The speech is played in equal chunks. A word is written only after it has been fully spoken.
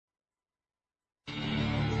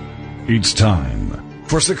It's time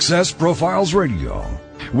for Success Profiles Radio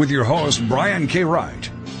with your host, Brian K. Wright.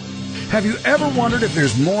 Have you ever wondered if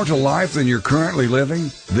there's more to life than you're currently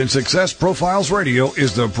living? Then Success Profiles Radio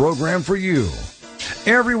is the program for you.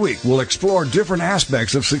 Every week, we'll explore different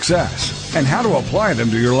aspects of success and how to apply them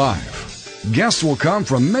to your life. Guests will come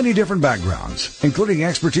from many different backgrounds, including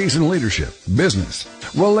expertise in leadership, business,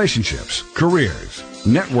 relationships, careers,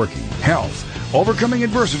 networking, health, overcoming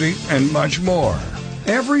adversity, and much more.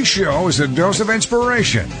 Every show is a dose of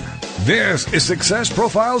inspiration. This is Success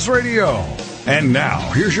Profiles Radio. And now,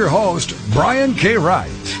 here's your host, Brian K. Wright.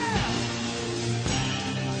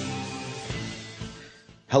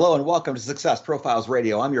 Hello and welcome to Success Profiles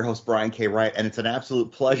Radio. I'm your host, Brian K. Wright, and it's an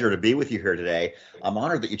absolute pleasure to be with you here today. I'm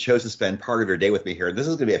honored that you chose to spend part of your day with me here. This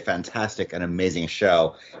is going to be a fantastic and amazing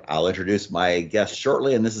show. I'll introduce my guest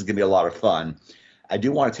shortly, and this is going to be a lot of fun. I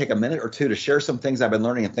do want to take a minute or two to share some things I've been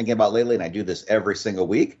learning and thinking about lately, and I do this every single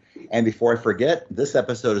week. And before I forget, this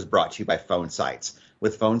episode is brought to you by Phone Sites.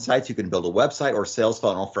 With Phone Sites, you can build a website or sales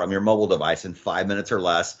funnel from your mobile device in 5 minutes or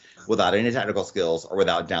less without any technical skills or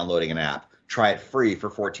without downloading an app. Try it free for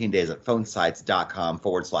 14 days at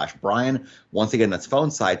phonesites.com/Brian. Once again, that's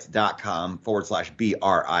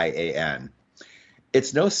phonesites.com/BRIAN.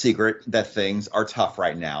 It's no secret that things are tough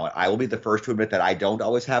right now. I will be the first to admit that I don't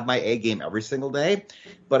always have my A game every single day,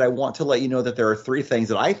 but I want to let you know that there are 3 things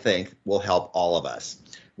that I think will help all of us.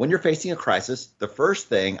 When you're facing a crisis, the first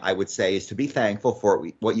thing I would say is to be thankful for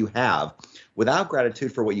what you have. Without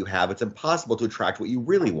gratitude for what you have, it's impossible to attract what you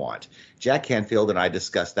really want. Jack Canfield and I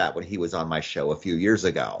discussed that when he was on my show a few years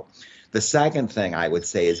ago. The second thing I would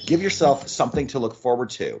say is give yourself something to look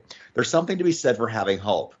forward to. There's something to be said for having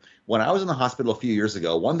hope. When I was in the hospital a few years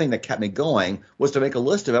ago, one thing that kept me going was to make a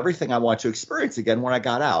list of everything I want to experience again when I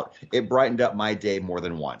got out. It brightened up my day more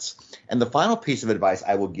than once. And the final piece of advice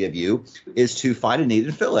I will give you is to find a need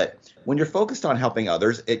and fill it. When you're focused on helping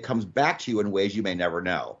others, it comes back to you in ways you may never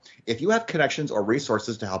know. If you have connections or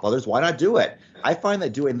resources to help others, why not do it? I find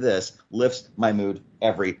that doing this lifts my mood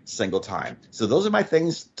every single time. So those are my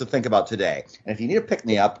things to think about today. And if you need to pick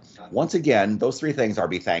me up, once again, those 3 things are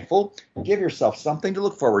be thankful, give yourself something to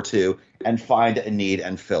look forward to, and find a need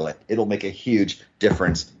and fill it. It'll make a huge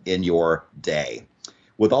difference in your day.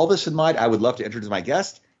 With all this in mind, I would love to introduce my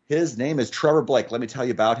guest. His name is Trevor Blake. Let me tell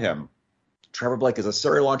you about him. Trevor Blake is a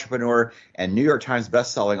serial entrepreneur and New York Times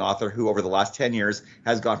bestselling author who over the last 10 years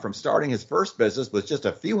has gone from starting his first business with just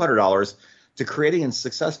a few $100s to creating and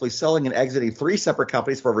successfully selling and exiting 3 separate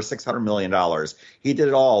companies for over $600 million. He did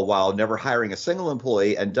it all while never hiring a single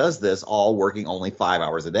employee and does this all working only 5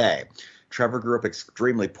 hours a day. Trevor grew up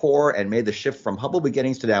extremely poor and made the shift from humble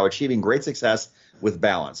beginnings to now achieving great success with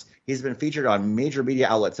balance. He's been featured on major media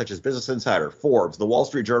outlets such as Business Insider, Forbes, The Wall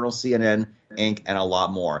Street Journal, CNN, Inc., and a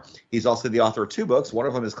lot more. He's also the author of 2 books. One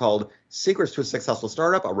of them is called Secrets to a Successful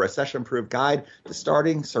Startup, a recession-proof guide to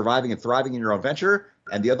starting, surviving, and thriving in your own venture.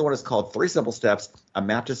 And the other one is called 3 Simple Steps, a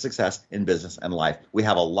map to success in business and life. We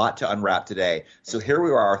have a lot to unwrap today. So here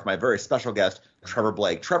we are with my very special guest, Trevor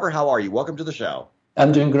Blake. Trevor, how are you? Welcome to the show.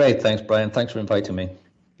 I'm doing great. Thanks, Brian. Thanks for inviting me.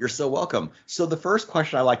 You're so welcome. So the first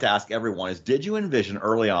question I like to ask everyone is, did you envision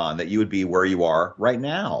early on that you would be where you are right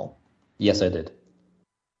now? Yes, I did.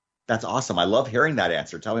 That's awesome. I love hearing that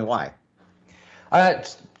answer. Tell me why.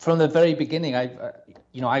 From the very beginning,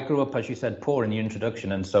 I grew up, as you said, poor in the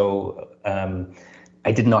introduction. And so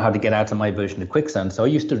I didn't know how to get out of my version of quicksand. So I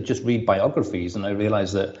used to just read biographies, and I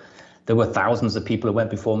realized that there were thousands of people who went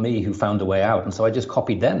before me who found a way out. And so I just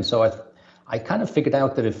copied them. So I kind of figured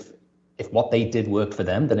out that if what they did worked for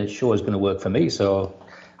them, then it sure is going to work for me. So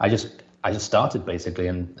I just started basically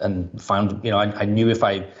and found, I knew if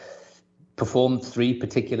I performed 3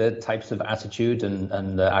 particular types of attitude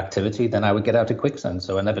and activity, then I would get out of quicksand.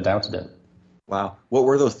 So I never doubted it. Wow. What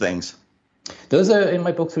were those things? Those are in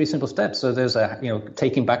my book, 3 Simple Steps. So there's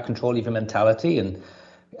taking back control of your mentality and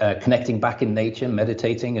connecting back in nature,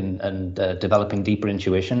 meditating and developing deeper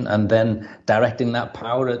intuition, and then directing that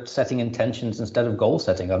power at setting intentions instead of goal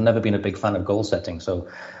setting. I've never been a big fan of goal setting, so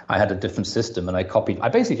I had a different system, and I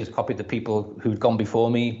basically just copied the people who'd gone before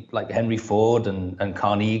me, like Henry Ford and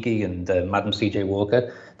Carnegie and Madam C.J.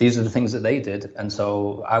 Walker. These are the things that they did, and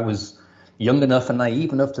so I was young enough and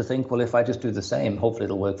naive enough to think, well, if I just do the same, hopefully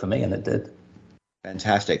it'll work for me, and it did.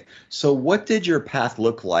 Fantastic. So what did your path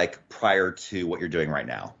look like prior to what you're doing right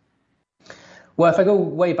now? Well, if I go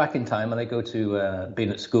way back in time and I go to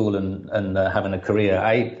being at school and having a career,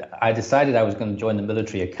 I decided I was going to join the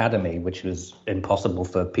military academy, which was impossible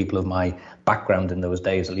for people of my background in those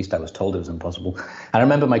days. At least I was told it was impossible. And I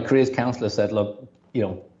remember my careers counselor said, look,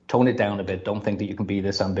 tone it down a bit. Don't think that you can be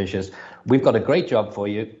this ambitious. We've got a great job for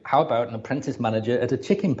you. How about an apprentice manager at a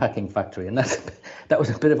chicken packing factory? And that was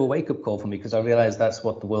a bit of a wake-up call for me, because I realized that's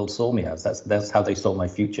what the world saw me as. That's how they saw my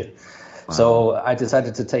future. Wow. So I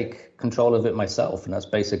decided to take control of it myself. And that's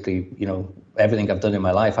basically, everything I've done in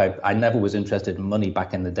my life. I never was interested in money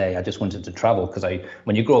back in the day. I just wanted to travel, because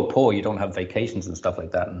when you grow up poor, you don't have vacations and stuff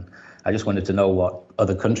like that. And I just wanted to know what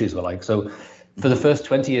other countries were like. So for the first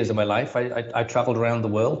 20 years of my life, I traveled around the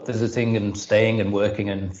world, visiting and staying and working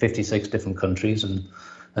in 56 different countries.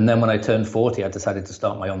 And then when I turned 40, I decided to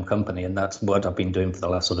start my own company. And that's what I've been doing for the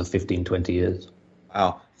last sort of 15, 20 years.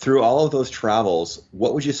 Wow. Through all of those travels,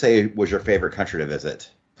 what would you say was your favorite country to visit?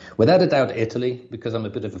 Without a doubt, Italy, because I'm a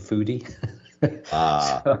bit of a foodie.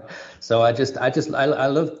 So I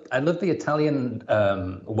love the Italian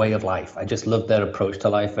way of life. I just love their approach to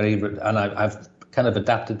life. And I've kind of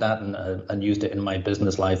adapted that and used it in my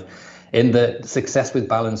business life. In the success with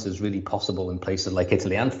balance is really possible in places like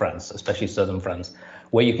Italy and France, especially southern France,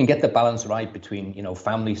 where you can get the balance right between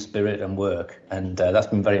family, spirit, and work, and that's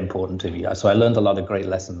been very important to me. So I learned a lot of great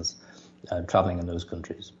lessons traveling in those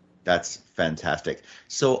countries. That's fantastic.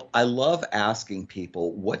 So I love asking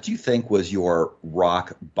people, what do you think was your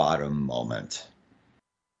rock bottom moment?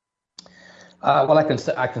 Well, I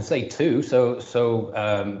can say two. So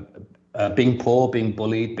being poor, being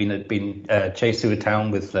bullied, being chased through a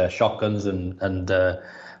town with shotguns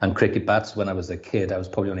and cricket bats when I was a kid. I was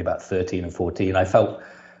probably only about 13 or 14. I felt,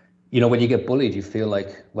 when you get bullied, you feel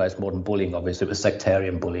like, well, it's more than bullying, obviously. It was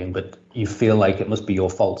sectarian bullying, but you feel like it must be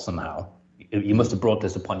your fault somehow. You must have brought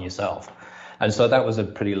this upon yourself. And so that was a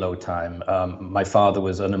pretty low time. My father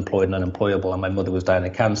was unemployed and unemployable, and my mother was dying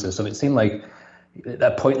of cancer. So it seemed like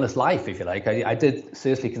a pointless life, if you like. I did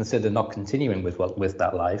seriously consider not continuing with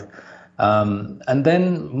that life. And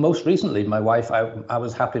then most recently, my wife, I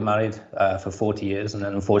was happily married for 40 years. And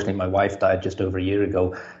then unfortunately, my wife died just over a year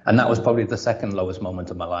ago. And that was probably the second lowest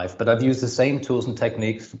moment of my life. But I've used the same tools and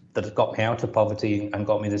techniques that have got me out of poverty and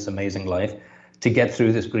got me this amazing life to get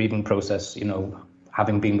through this grieving process,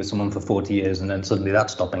 having been with someone for 40 years and then suddenly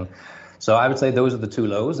that's stopping. So I would say those are the two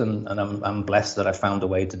lows. And I'm blessed that I found a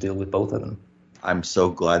way to deal with both of them. I'm so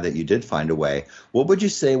glad that you did find a way. What would you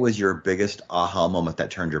say was your biggest aha moment that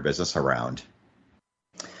turned your business around?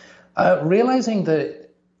 Realizing that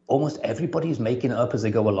almost everybody's making it up as they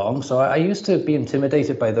go along. So I used to be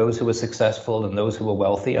intimidated by those who were successful and those who were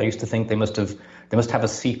wealthy. I used to think they must have a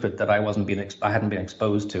secret that I hadn't been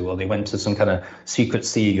exposed to, or they went to some kind of secret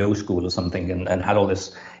CEO school or something and had all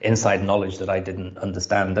this inside knowledge that I didn't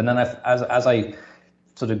understand. And then as I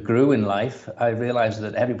sort of grew in life, I realized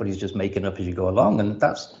that everybody's just making up as you go along. And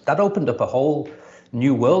that opened up a whole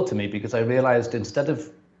new world to me, because I realized instead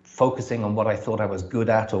of focusing on what I thought I was good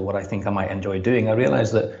at or what I think I might enjoy doing, I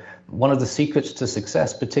realized that one of the secrets to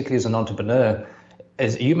success, particularly as an entrepreneur,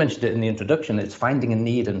 as you mentioned it in the introduction, it's finding a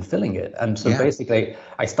need and filling it. And so basically,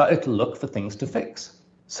 I started to look for things to fix.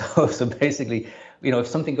 So basically, if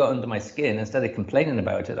something got under my skin, instead of complaining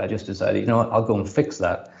about it, I just decided, I'll go and fix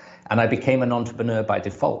that. And I became an entrepreneur by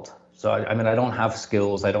default. So I don't have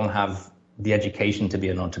skills. I don't have the education to be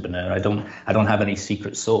an entrepreneur. I don't have any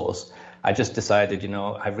secret sauce. I just decided,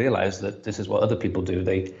 I realized that this is what other people do.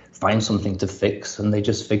 They find something to fix and they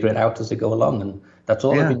just figure it out as they go along. And that's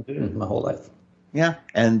all I've been doing my whole life. Yeah.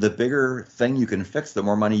 And the bigger thing you can fix, the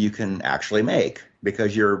more money you can actually make,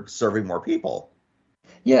 because you're serving more people.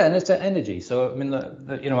 Yeah, and it's energy. So,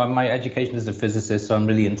 my education is a physicist, so I'm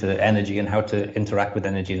really into energy and how to interact with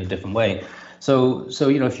energy in a different way. So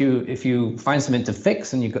if you find something to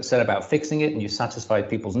fix and you set about fixing it and you satisfy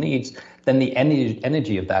people's needs, then the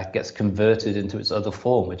energy of that gets converted into its other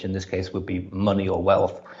form, which in this case would be money or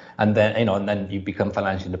wealth. And then, and then you become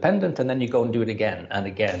financially independent, and then you go and do it again and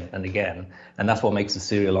again and again. And that's what makes a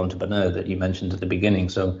serial entrepreneur that you mentioned at the beginning.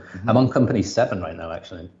 So I'm on company 7 right now,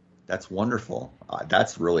 actually. That's wonderful.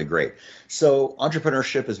 That's really great. So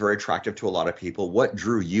entrepreneurship is very attractive to a lot of people. What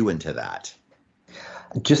drew you into that?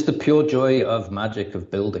 Just the pure joy of magic of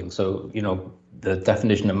building. So, the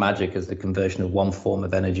definition of magic is the conversion of one form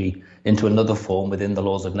of energy into another form within the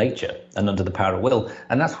laws of nature and under the power of will.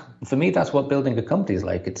 And for me, that's what building a company is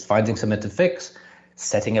like. It's finding something to fix,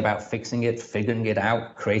 setting about fixing it, figuring it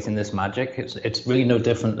out, creating this magic. It's really no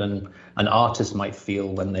different than an artist might feel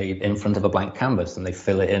when they're in front of a blank canvas and they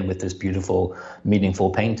fill it in with this beautiful, meaningful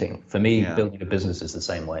painting. For me, building a business is the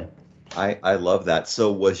same way. I love that.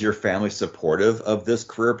 So was your family supportive of this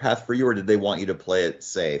career path for you, or did they want you to play it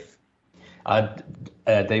safe?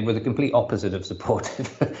 They were the complete opposite of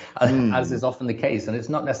supportive, as is often the case. And it's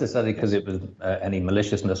not necessarily because it was any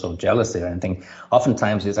maliciousness or jealousy or anything.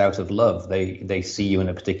 Oftentimes it's out of love. They see you in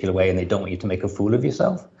a particular way and they don't want you to make a fool of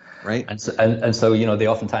yourself. Right. And so, they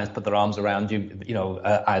oftentimes put their arms around you,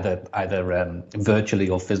 either virtually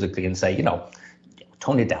or physically, and say,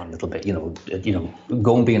 tone it down a little bit,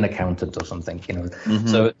 go and be an accountant or something,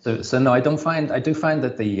 Mm-hmm. So no, I do find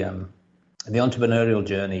that the entrepreneurial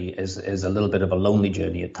journey is a little bit of a lonely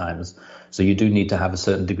journey at times. So you do need to have a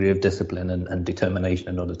certain degree of discipline and determination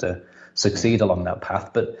in order to succeed along that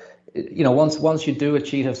path. But once you do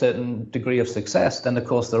achieve a certain degree of success, then of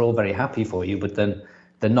course they're all very happy for you. But then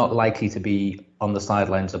they're not likely to be on the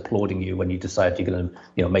sidelines applauding you when you decide you're going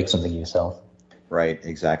to make something yourself. Right.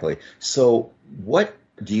 Exactly. So what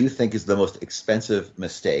do you think is the most expensive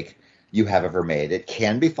mistake you have ever made? It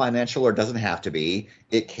can be financial, or it doesn't have to be.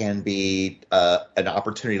 It can be an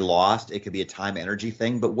opportunity lost. It could be a time energy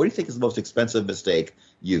thing. But what do you think is the most expensive mistake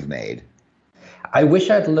you've made? I wish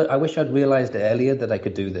I'd realized earlier that I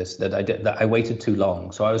could do this, that I waited too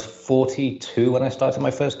long. So I was 42 when I started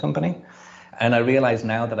my first company, and I realize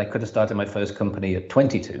now that I could have started my first company at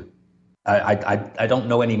 22. I don't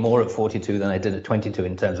know any more at 42 than I did at 22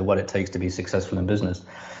 in terms of what it takes to be successful in business.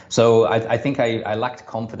 So I think I lacked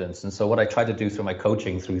confidence. And so what I try to do through my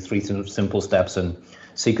coaching, through 3 simple steps and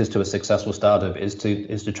secrets to a successful startup, is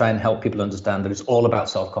to try and help people understand that it's all about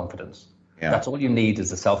self-confidence. Yeah. That's all you need, is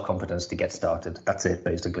the self-confidence to get started. That's it,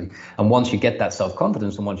 basically. And once you get that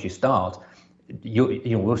self-confidence, and once you start,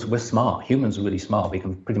 we're smart. Humans are really smart. We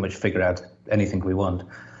can pretty much figure out anything we want.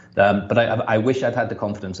 But I wish I'd had the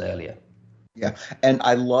confidence earlier. Yeah. And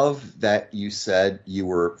I love that you said you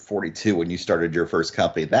were 42 when you started your first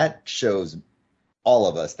company. That shows all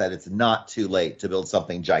of us that it's not too late to build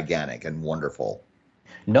something gigantic and wonderful.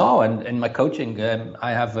 No, and in my coaching,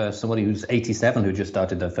 I have somebody who's 87 who just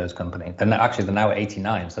started their first company. And actually, they're now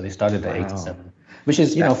 89, so they started at 87, which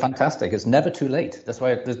is, fantastic. It's never too late. That's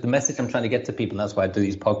why the message I'm trying to get to people, and that's why I do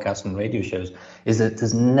these podcasts and radio shows, is that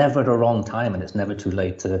there's never a wrong time, and it's never too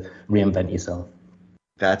late to reinvent yourself.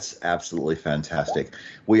 That's absolutely fantastic.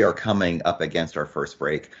 We are coming up against our first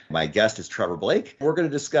break. My guest is Trevor Blake. We're going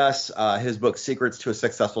to discuss his book, Secrets to a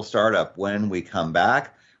Successful Startup. When we come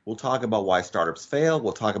back, we'll talk about why startups fail.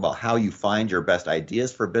 We'll talk about how you find your best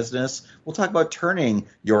ideas for business. We'll talk about turning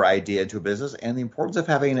your idea into a business and the importance of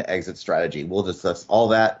having an exit strategy. We'll discuss all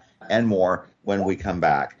that and more when we come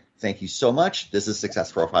back. Thank you so much. This is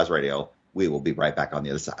Success Profiles Radio. We will be right back on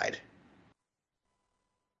the other side.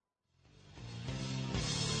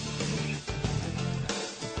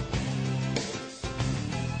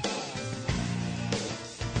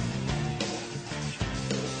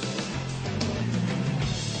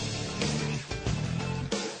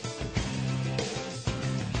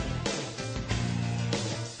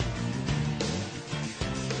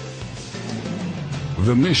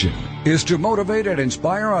 The mission is to motivate and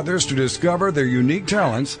inspire others to discover their unique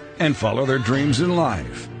talents and follow their dreams in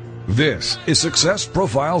life. This is Success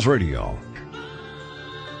Profiles Radio.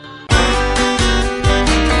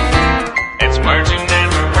 It's words you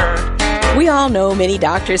never heard. We all know many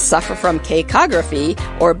doctors suffer from cacography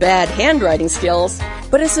or bad handwriting skills.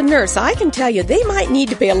 But as a nurse, I can tell you they might need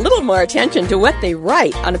to pay a little more attention to what they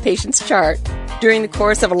write on a patient's chart. During the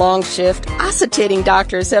course of a long shift, us rotating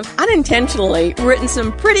doctors have unintentionally written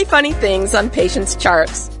some pretty funny things on patients'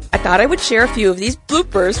 charts. I thought I would share a few of these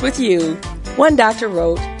bloopers with you. One doctor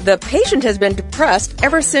wrote, "The patient has been depressed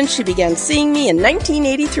ever since she began seeing me in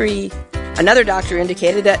 1983. Another doctor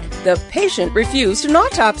indicated that the patient refused an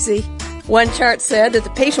autopsy. One chart said that the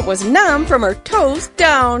patient was numb from her toes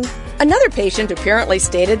down. Another patient apparently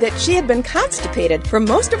stated that she had been constipated for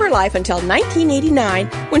most of her life until 1989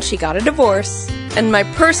 when she got a divorce. And my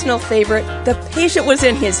personal favorite, the patient was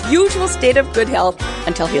in his usual state of good health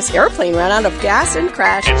until his airplane ran out of gas and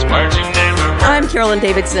crashed." It's words you never heard. I'm Carolyn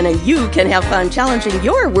Davidson, and you can have fun challenging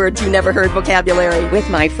your words you never heard vocabulary with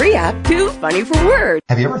my free app, Too Funny for Words.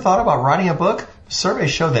 Have you ever thought about writing a book? Surveys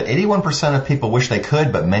show that 81% of people wish they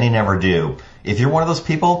could, but many never do. If you're one of those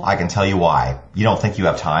people, I can tell you why. You don't think you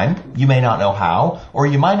have time, you may not know how, or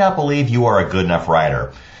you might not believe you are a good enough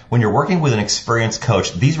writer. When you're working with an experienced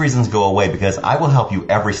coach, these reasons go away because I will help you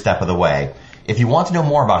every step of the way. If you want to know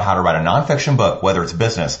more about how to write a nonfiction book, whether it's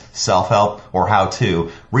business, self-help, or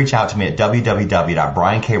how-to, reach out to me at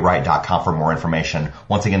www.briankwright.com for more information.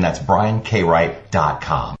 Once again, that's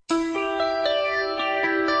briankwright.com.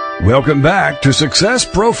 Welcome back to Success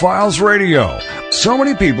Profiles Radio. So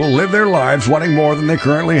many people live their lives wanting more than they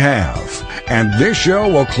currently have. And this show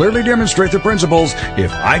will clearly demonstrate the principles,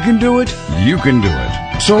 if I can do it, you can do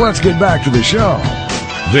it. So let's get back to the show.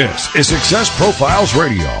 This is Success Profiles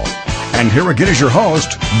Radio. And here again is your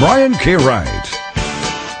host, Brian K. Wright.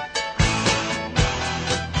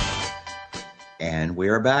 And we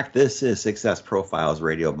are back. This is Success Profiles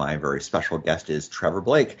Radio. My very special guest is Trevor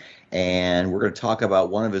Blake, and we're going to talk about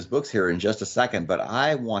one of his books here in just a second. But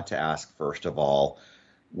I want to ask, first of all,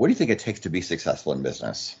 what do you think it takes to be successful in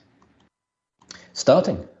business?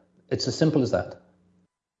 Starting. It's as simple as that.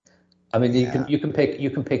 I mean, you can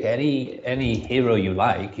pick any hero you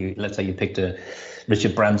like. Let's say you picked a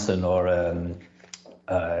Richard Branson or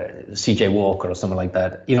C.J. Walker or something like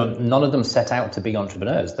that. None of them set out to be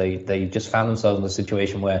entrepreneurs. They just found themselves in a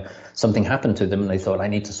situation where something happened to them and they thought, I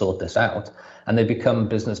need to sort this out. And they become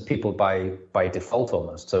business people by default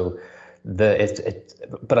almost. So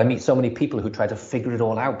but I meet so many people who try to figure it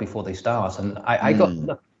all out before they start. And I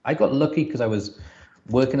got lucky because I was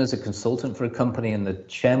working as a consultant for a company, and the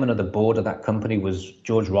chairman of the board of that company was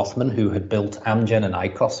George Rothman, who had built Amgen and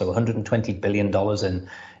ICOS, so $120 billion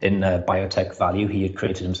in biotech value he had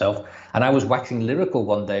created himself. And I was waxing lyrical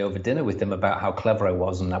one day over dinner with him about how clever I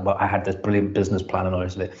was and that I had this brilliant business plan and all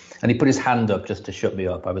this of it. And he put his hand up just to shut me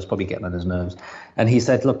up. I was probably getting on his nerves. And he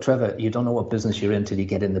said, look, Trevor, you don't know what business you're in till you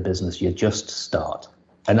get in the business. You just start.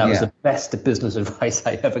 And that was the best business advice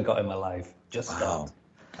I ever got in my life. Just start. Wow.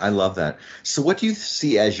 I love that. So what do you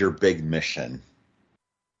see as your big mission?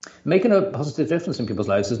 Making a positive difference in people's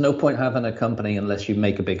lives. There's no point having a company unless you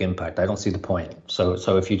make a big impact. I don't see the point. So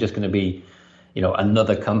if you're just going to be,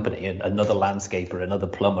 another company, another landscaper, another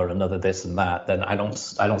plumber, another this and that, then I don't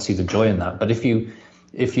see the joy in that. But if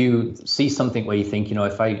you see something where you think,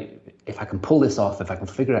 if I can pull this off, if I can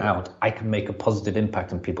figure it out, I can make a positive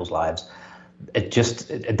impact in people's lives.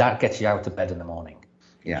 That gets you out of bed in the morning.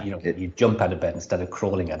 Yeah, you jump out of bed instead of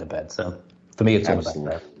crawling out of bed. So for me, it's all about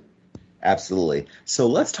that. Absolutely. So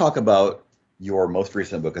let's talk about your most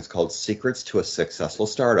recent book. It's called Secrets to a Successful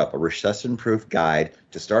Startup, a recession-proof guide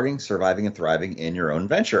to starting, surviving, and thriving in your own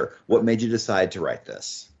venture. What made you decide to write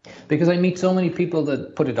this? Because I meet so many people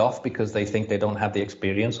that put it off because they think they don't have the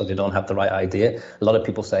experience or they don't have the right idea. A lot of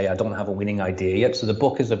people say, I don't have a winning idea yet. So the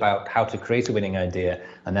book is about how to create a winning idea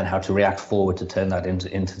and then how to react forward to turn that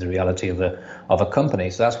into the reality of a company.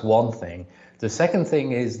 So that's one thing. The second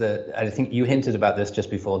thing is that I think you hinted about this just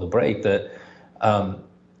before the break, that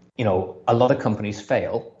a lot of companies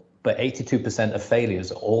fail, but 82% of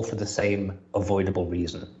failures are all for the same avoidable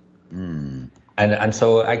reason. And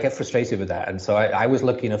so I get frustrated with that. And so I was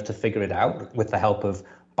lucky enough to figure it out with the help of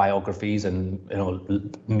biographies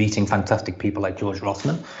and meeting fantastic people like George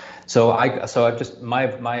Rothman. So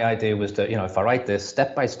my idea was to, if I write this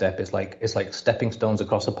step by step, it's like stepping stones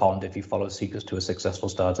across a pond. If you follow Secrets to a Successful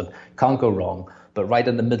Startup, can't go wrong. But right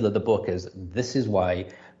in the middle of the book this is why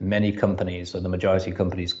many companies, or the majority of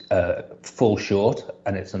companies, fall short,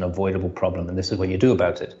 and it's an avoidable problem. And this is what you do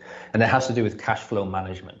about it. And it has to do with cash flow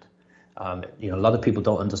management. A lot of people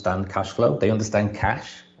don't understand cash flow. They understand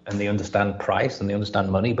cash and they understand price and they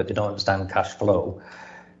understand money, but they don't understand cash flow.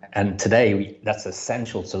 And today that's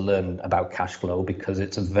essential to learn about cash flow because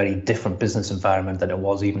it's a very different business environment than it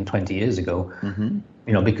was even 20 years ago.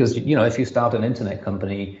 Because, if you start an internet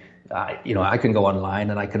company, I can go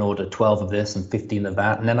online and I can order 12 of this and 15 of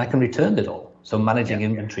that, and then I can return it all. So managing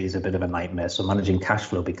inventory is a bit of a nightmare. So managing cash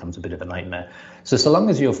flow becomes a bit of a nightmare. So long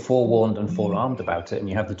as you're forewarned and forearmed about it and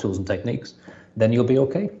you have the tools and techniques, then you'll be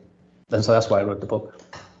okay. And so that's why I wrote the book.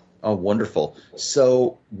 Oh, wonderful.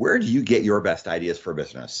 So where do you get your best ideas for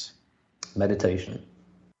business? Meditation.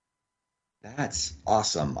 That's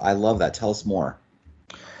awesome. I love that. Tell us more.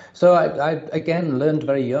 So I again learned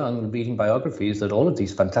very young, reading biographies, that all of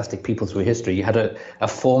these fantastic people through history had a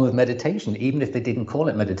form of meditation, even if they didn't call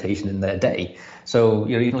it meditation in their day. So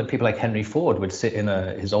even people like Henry Ford would sit in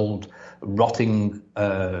his old rotting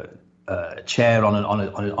chair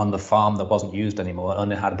on the farm that wasn't used anymore,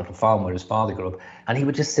 uninhabitable farm where his father grew up, and he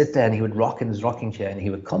would just sit there and he would rock in his rocking chair and he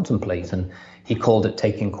would contemplate, and he called it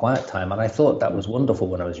taking quiet time. And I thought that was wonderful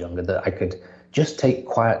when I was younger, that I could just take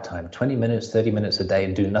quiet time, 20 minutes, 30 minutes a day,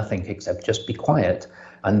 and do nothing except just be quiet.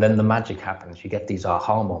 And then the magic happens. You get these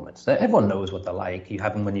aha moments. Everyone knows what they're like. You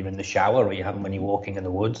have them when you're in the shower, or you have them when you're walking in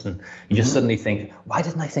the woods, and you just suddenly think, why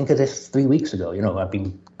didn't I think of this 3 weeks ago? I've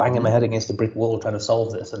been banging my head against a brick wall trying to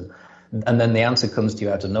solve this. And then the answer comes to you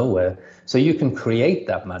out of nowhere. So you can create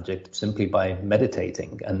that magic simply by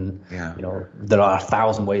meditating. And, there are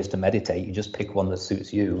 1,000 ways to meditate. You just pick one that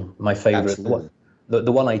suits you. My favorite one.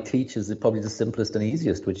 The one I teach is probably the simplest and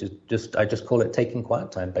easiest, which is I just call it taking quiet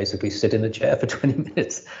time. Basically, sit in a chair for 20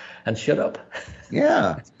 minutes and shut up.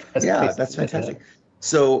 Yeah, that's fantastic.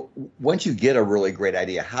 So once you get a really great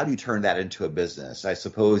idea, how do you turn that into a business? I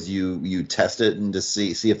suppose you test it and just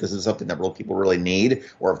see if this is something that people really need,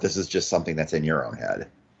 or if this is just something that's in your own head.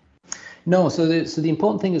 No, so the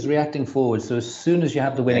important thing is reacting forward. So as soon as you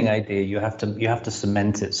have the winning idea, you have to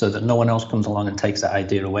cement it so that no one else comes along and takes that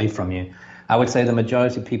idea away from you. I would say the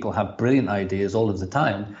majority of people have brilliant ideas all of the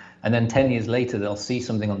time, and then 10 years later they'll see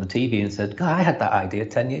something on the TV and said, "God, I had that idea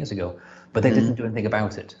 10 years ago," but they didn't do anything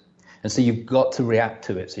about it. And so you've got to react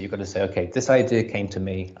to it. So you've got to say, okay, this idea came to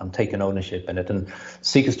me. I'm taking ownership in it. And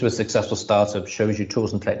Secrets to a Successful Startup shows you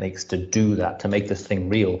tools and techniques to do that, to make this thing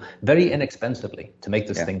real, very inexpensively, to make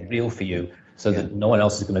this thing real for you so that no one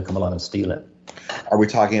else is going to come along and steal it. Are we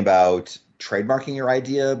talking about trademarking your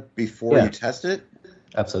idea before you test it?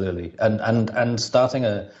 Absolutely. And starting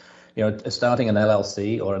an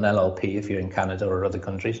LLC or an LLP if you're in Canada or other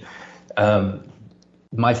countries.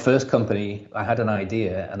 My first company, I had an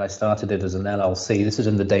idea and I started it as an LLC. This is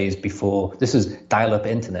in the days before, this is dial-up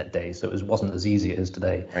internet days, so it wasn't as easy as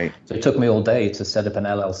today. Right. So it took me all day to set up an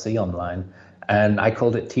LLC online, and I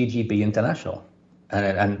called it TGB International.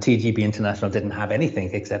 And TGB International didn't have anything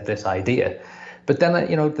except this idea. But then,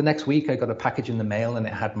 the next week I got a package in the mail and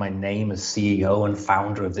it had my name as CEO and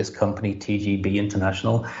founder of this company, TGB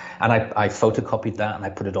International. And I photocopied that and I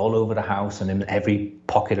put it all over the house and in every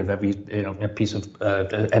pocket of every piece of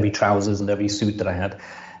every trousers and every suit that I had.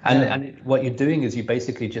 And what you're doing is you're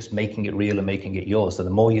basically just making it real and making it yours. So the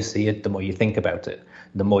more you see it, the more you think about it.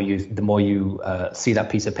 The more you see that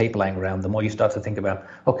piece of paper lying around, the more you start to think about,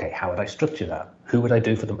 okay, how would I structure that? Who would I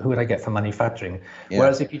do for them? Who would I get for manufacturing? Yeah.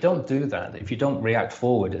 Whereas if you don't do that, if you don't react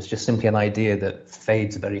forward, it's just simply an idea that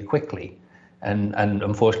fades very quickly. And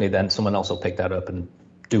unfortunately, then someone else will pick that up and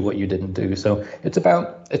do what you didn't do. So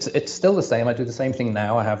it's still the same. I do the same thing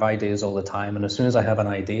now. I have ideas all the time. And as soon as I have an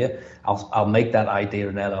idea, I'll make that idea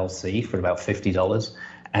an LLC for about $50.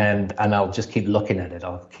 And I'll just keep looking at it.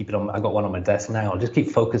 I'll keep it on. I've got one on my desk now. I'll just keep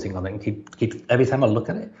focusing on it and keep every time I look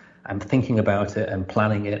at it, I'm thinking about it and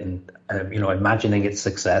planning it and imagining its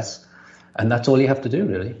success. And that's all you have to do,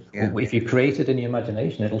 really. Yeah. If you create it in your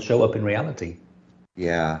imagination, it'll show up in reality.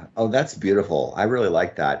 Yeah. Oh, that's beautiful. I really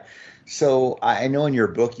like that. So I know in your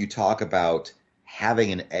book you talk about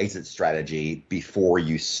having an exit strategy before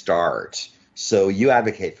you start. So you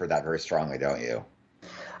advocate for that very strongly, don't you?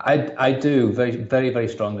 I do very, very, very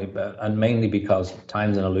strongly, and mainly because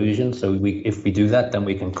time's an illusion. So if we do that, then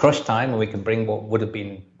we can crush time and we can bring what would have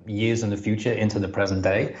been years in the future into the present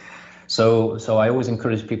day. So I always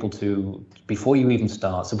encourage people to, before you even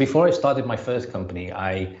start. So before I started my first company,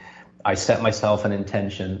 I set myself an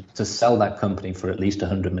intention to sell that company for at least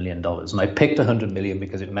 $100 million. And I picked $100 million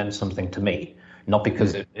because it meant something to me, not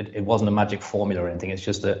because it wasn't a magic formula or anything. It's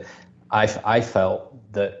just that I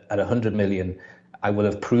felt that at $100 million, I will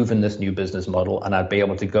have proven this new business model, and I'd be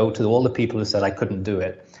able to go to all the people who said I couldn't do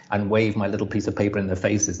it and wave my little piece of paper in their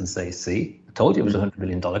faces and say, "See, I told you it was a $100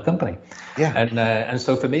 million company." Yeah. And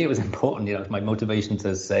so for me, it was important, my motivation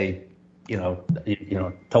to say,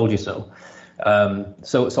 told you so.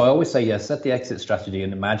 So I always say, yes, set the exit strategy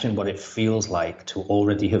and imagine what it feels like to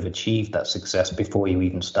already have achieved that success before you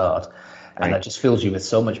even start. And that just fills you with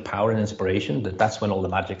so much power and inspiration that's when all the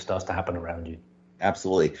magic starts to happen around you.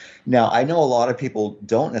 Absolutely. Now, I know a lot of people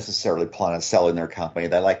don't necessarily plan on selling their company.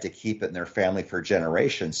 They like to keep it in their family for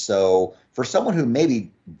generations. So for someone who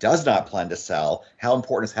maybe does not plan to sell, how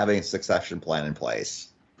important is having a succession plan in place?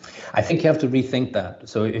 I think you have to rethink that.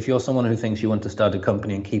 So if you're someone who thinks you want to start a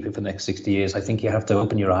company and keep it for the next 60 years, I think you have to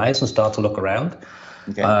open your eyes and start to look around.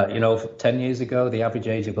 Okay. 10 years ago, the average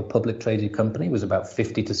age of a public traded company was about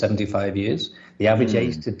 50 to 75 years. The average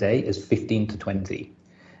age today is 15 to 20.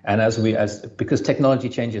 And because technology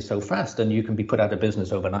changes so fast, and you can be put out of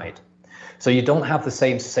business overnight. So you don't have the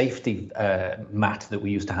same safety mat that we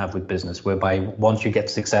used to have with business, whereby once you get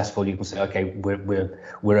successful, you can say, okay,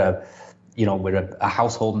 we're a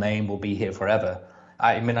household name, we'll be here forever.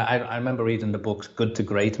 I remember reading the books Good to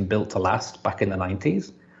Great and Built to Last back in the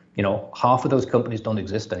 90s. Half of those companies don't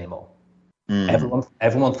exist anymore.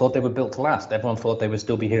 Everyone thought they were built to last. Everyone thought they would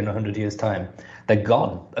still be here in 100 years' time. They're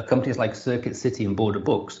gone. Companies like Circuit City and Border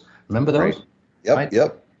Books. Remember those? Right. Yep, right?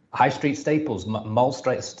 Yep. High Street Staples, Mall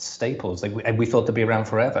Street Staples. We thought they'd be around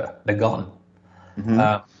forever. They're gone.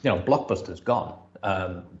 Mm-hmm. Blockbuster's gone.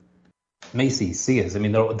 Macy's, Sears. I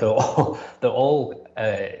mean, they're all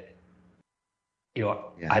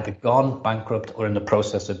either gone, bankrupt, or in the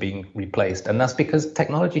process of being replaced. And that's because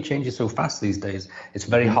technology changes so fast these days. It's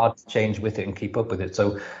very hard to change with it and keep up with it.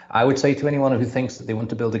 So I would say to anyone who thinks that they want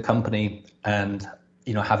to build a company and,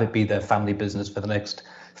 have it be their family business for the next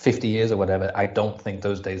 50 years or whatever, I don't think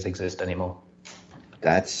those days exist anymore.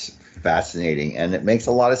 That's fascinating. And it makes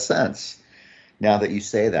a lot of sense now that you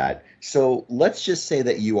say that. So let's just say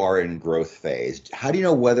that you are in growth phase. How do you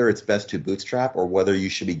know whether it's best to bootstrap or whether you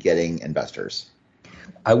should be getting investors?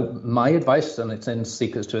 My advice, and it's in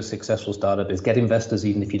Secrets to a Successful Startup, is get investors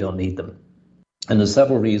even if you don't need them. And there's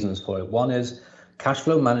several reasons for it. One is cash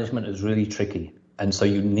flow management is really tricky. And so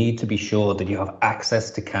you need to be sure that you have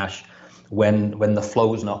access to cash when the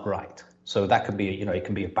flow is not right. So that could be, it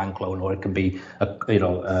can be a bank loan, or it can be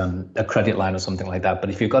a credit line or something like that.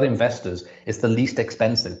 But if you've got investors, it's the least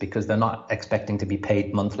expensive because they're not expecting to be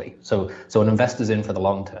paid monthly. So an investor's in for the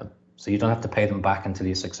long term. So you don't have to pay them back until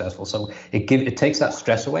you're successful. So it takes that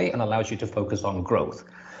stress away and allows you to focus on growth.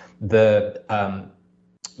 The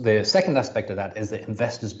second aspect of that is that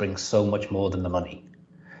investors bring so much more than the money.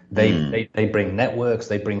 They bring networks,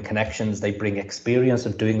 they bring connections, they bring experience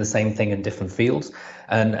of doing the same thing in different fields.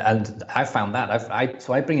 And I found that.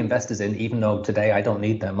 So I bring investors in, even though today I don't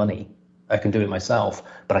need their money. I can do it myself,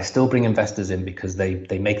 but I still bring investors in because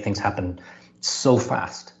they make things happen so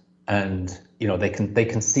fast. And they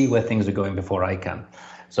can see where things are going before I can.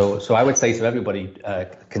 So I would say to everybody,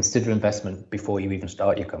 consider investment before you even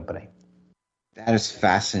start your company. That is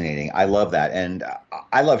fascinating. I love that. And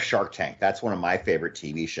I love Shark Tank. That's one of my favorite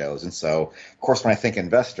TV shows. And so, of course, when I think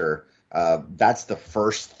investor, that's the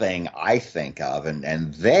first thing I think of.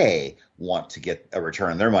 And they want to get a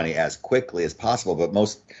return on their money as quickly as possible. But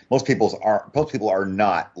most people are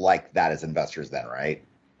not like that as investors then, right?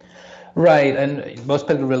 Right, and most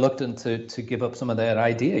people are reluctant to give up some of their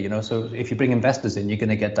idea, so if you bring investors in, you're going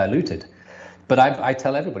to get diluted. But I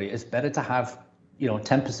tell everybody, it's better to have,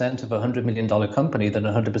 10% of a $100 million company than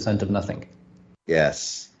 100% of nothing.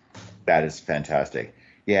 Yes, that is fantastic.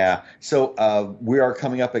 Yeah, so we are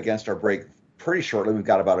coming up against our break pretty shortly. We've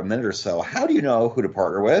got about a minute or so. How do you know who to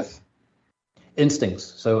partner with?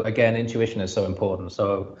 Instincts. So again, intuition is so important.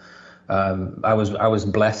 So I was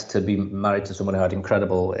blessed to be married to someone who had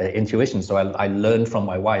incredible intuition. So I learned from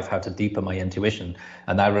my wife how to deepen my intuition,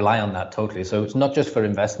 and I rely on that totally. So it's not just for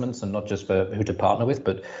investments and not just for who to partner with,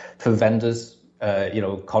 but for vendors,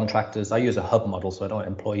 contractors. I use a hub model, so I don't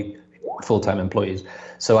employ full-time employees.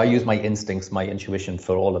 So I use my instincts, my intuition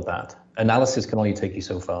for all of that. Analysis can only take you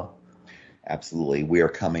so far. Absolutely. We are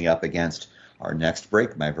coming up against our next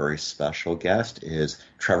break. My very special guest is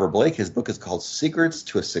Trevor Blake. His book is called Secrets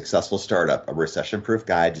to a Successful Startup, a recession-proof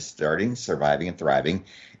guide to starting, surviving, and thriving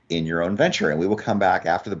in your own venture. And we will come back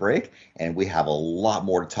after the break, and we have a lot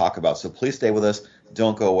more to talk about. So please stay with us.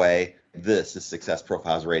 Don't go away. This is Success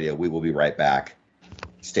Profiles Radio. We will be right back.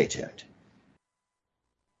 Stay tuned.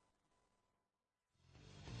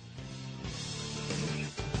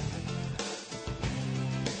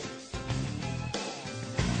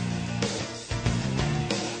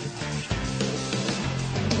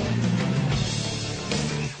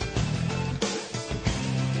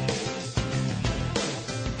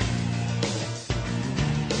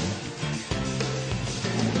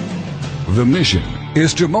 The mission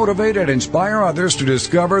is to motivate and inspire others to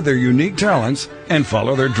discover their unique talents and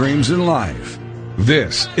follow their dreams in life.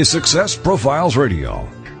 This is Success Profiles Radio.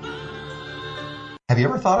 Have you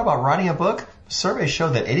ever thought about writing a book? Surveys show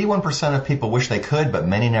that 81% of people wish they could, but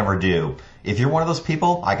many never do. If you're one of those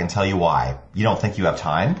people, I can tell you why. You don't think you have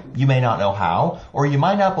time, you may not know how, or you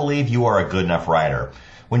might not believe you are a good enough writer.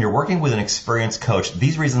 When you're working with an experienced coach,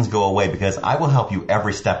 these reasons go away because I will help you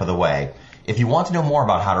every step of the way. If you want to know more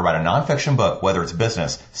about how to write a nonfiction book, whether it's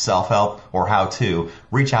business, self-help, or how-to,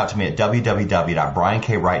 reach out to me at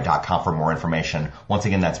www.briankwright.com for more information. Once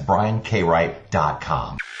again, that's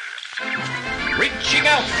briankwright.com. Reaching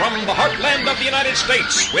out from the heartland of the United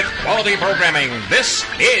States with quality programming, this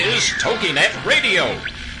is TogiNet Radio.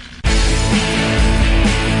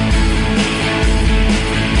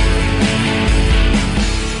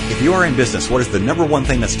 If you are in business, what is the number one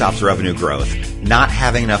thing that stops revenue growth? Not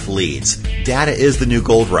having enough leads. Data is the new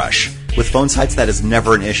gold rush. With phone sites, that is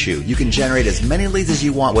never an issue. You can generate as many leads as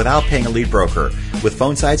you want without paying a lead broker. With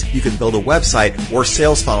phone sites, you can build a website or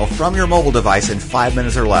sales funnel from your mobile device in 5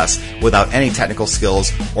 minutes or less without any technical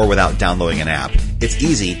skills or without downloading an app. It's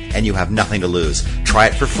easy and you have nothing to lose. Try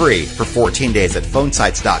it for free for 14 days at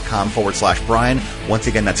phonesites.com/Brian. Once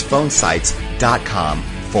again, that's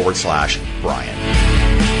phonesites.com/Brian.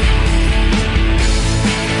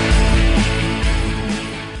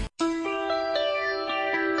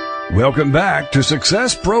 Welcome back to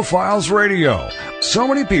Success Profiles Radio. So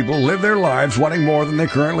many people live their lives wanting more than they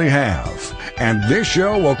currently have. And this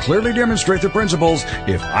show will clearly demonstrate the principles,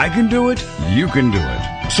 if I can do it, you can do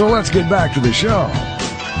it. So let's get back to the show.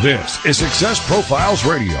 This is Success Profiles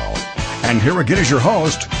Radio. And here again is your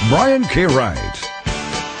host, Brian K. Wright.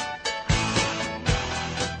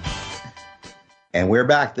 And we're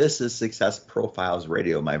back. This is Success Profiles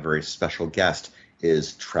Radio. My very special guest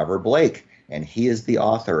is Trevor Blake. And he is the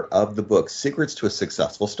author of the book, Secrets to a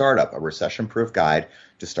Successful Startup, a recession-proof guide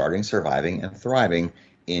to starting, surviving, and thriving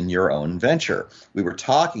in your own venture. We were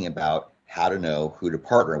talking about how to know who to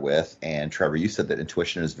partner with, and Trevor, you said that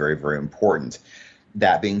intuition is very, very important.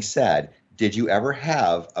 That being said, did you ever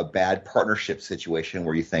have a bad partnership situation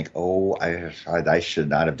where you think, oh, I should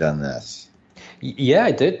not have done this? Yeah,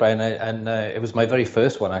 I did, Brian, and it was my very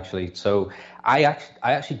first one, actually. So I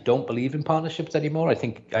actually don't believe in partnerships anymore. I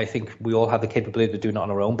think we all have the capability of doing it on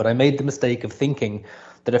our own. But I made the mistake of thinking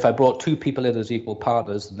that if I brought two people in as equal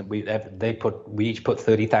partners, and we each put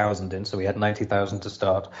 30,000 in, so we had 90,000 to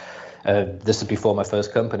start. This is before my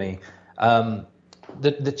first company.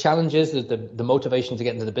 The challenge is that the motivation to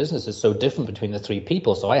get into the business is so different between the three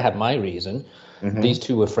people. So I had my reason. Mm-hmm. These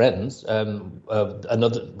two were friends. One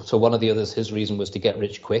of the others, his reason was to get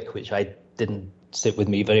rich quick, which I didn't sit with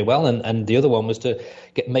me very well. And the other one was to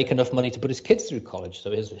make enough money to put his kids through college. So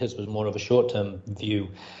his was more of a short-term view.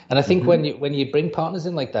 And I think when you bring partners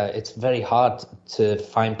in like that, it's very hard to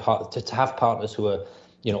find to have partners who are,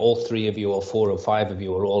 all three of you or four or five of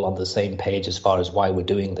you are all on the same page as far as why we're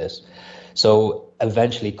doing this. So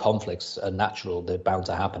eventually conflicts are natural, they're bound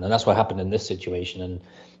to happen. And that's what happened in this situation. And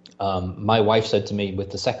my wife said to me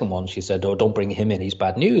with the second one, she said, oh, don't bring him in, he's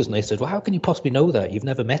bad news. And I said, well, how can you possibly know that? You've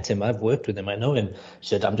never met him, I've worked with him, I know him. She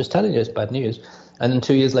said, I'm just telling you, it's bad news. And then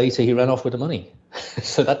 2 years later, he ran off with the money.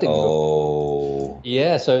 So that didn't go.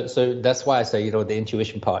 Yeah, so that's why I say, the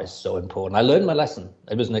intuition part is so important. I learned my lesson.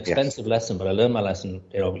 It was an expensive lesson, but I learned my lesson,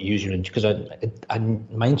 usually, because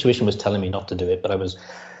my intuition was telling me not to do it, but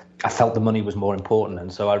I felt the money was more important.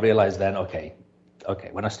 And so I realized then, okay,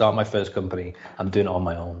 when I start my first company, I'm doing it on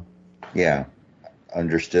my own. Yeah,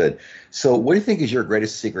 understood. So what do you think is your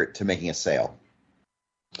greatest secret to making a sale?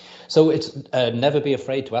 So it's never be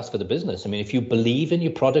afraid to ask for the business. I mean, if you believe in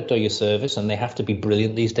your product or your service, and they have to be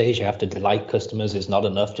brilliant these days, you have to delight customers. It's not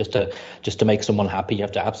enough just to make someone happy. You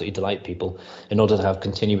have to absolutely delight people in order to have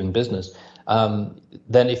continuing business.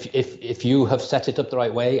 Then if you have set it up the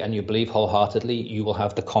right way and you believe wholeheartedly, you will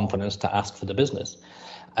have the confidence to ask for the business.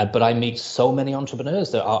 But I meet so many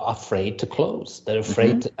entrepreneurs that are afraid to close. They're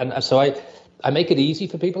afraid to, and so I make it easy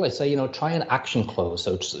for people. I say, try an action close.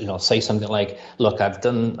 So, say something like, look,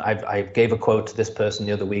 I gave a quote to this person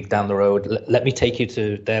the other week down the road. Let me take you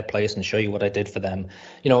to their place and show you what I did for them.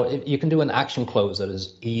 You can do an action close that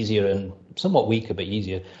is easier and somewhat weaker, but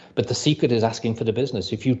easier. But the secret is asking for the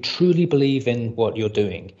business. If you truly believe in what you're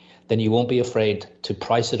doing, then you won't be afraid to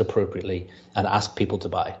price it appropriately and ask people to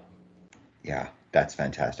buy. Yeah. That's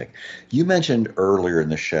fantastic. You mentioned earlier in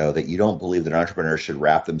the show that you don't believe that entrepreneurs should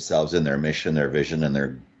wrap themselves in their mission, their vision, and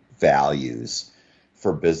their values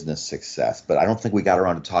for business success. But I don't think we got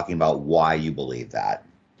around to talking about why you believe that.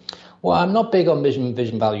 Well, I'm not big on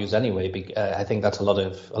vision values anyway. I think that's a lot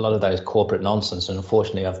of that is corporate nonsense. And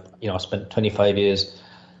unfortunately, I've spent 25 years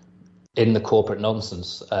in the corporate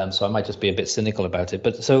nonsense, so I might just be a bit cynical about it.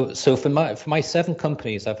 But so for my 7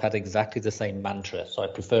 companies, I've had exactly the same mantra. So I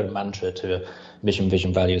prefer a mantra to a mission,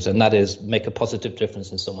 vision, values, and that is make a positive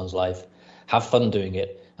difference in someone's life, have fun doing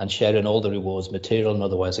it, and share in all the rewards, material and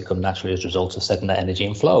otherwise, that come naturally as a result of setting that energy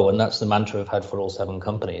and flow. And that's the mantra I've had for all 7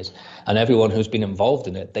 companies. And everyone who's been involved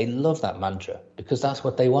in it, they love that mantra because that's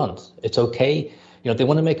what they want. It's okay, they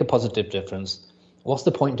want to make a positive difference. What's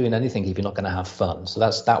the point doing anything if you're not going to have fun? So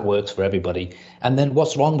that works for everybody. And then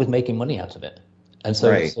what's wrong with making money out of it? And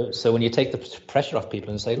so, right. so when you take the pressure off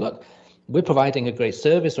people and say, look, we're providing a great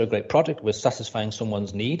service or a great product, we're satisfying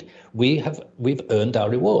someone's need, we've earned our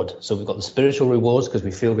reward. So we've got the spiritual rewards because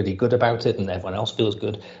we feel really good about it and everyone else feels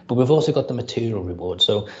good, but we've also got the material reward.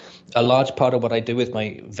 So a large part of what I do with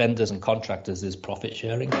my vendors and contractors is profit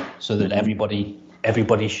sharing so that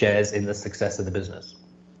everybody shares in the success of the business.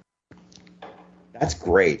 That's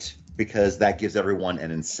great because that gives everyone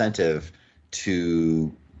an incentive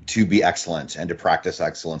to be excellent and to practice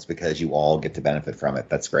excellence because you all get to benefit from it.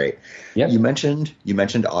 That's great. Yep. You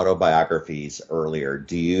mentioned autobiographies earlier.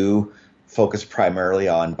 Do you focus primarily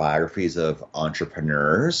on biographies of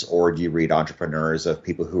entrepreneurs, or do you read entrepreneurs of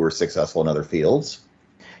people who are successful in other fields?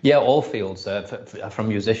 Yeah, all fields, from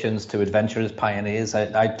musicians to adventurers, pioneers.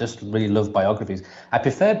 I just really love biographies. I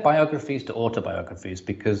prefer biographies to autobiographies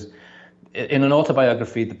because in an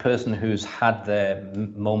autobiography, the person who's had their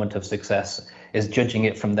moment of success is judging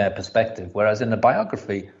it from their perspective, whereas in a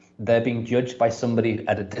biography, they're being judged by somebody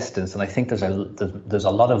at a distance. And I think there's a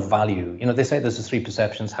lot of value. They say there's the 3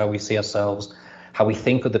 perceptions: how we see ourselves, how we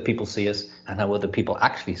think other people see us, and how other people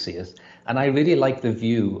actually see us. And I really like the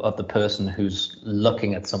view of the person who's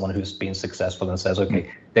looking at someone who's been successful and says, okay,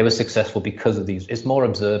 they were successful because of these. It's more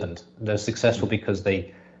observant. They're successful because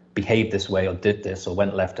they behaved this way or did this or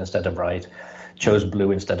went left instead of right. chose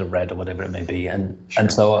blue instead of red or whatever it may be. And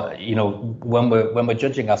so, when we're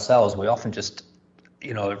judging ourselves, we often just,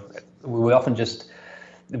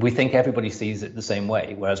 we think everybody sees it the same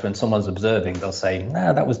way. Whereas when someone's observing, they'll say,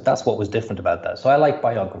 nah, that's what was different about that. So I like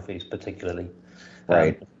biographies particularly.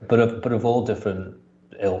 Right. But of all different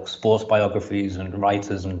ilks, sports biographies and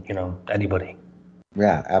writers and, anybody.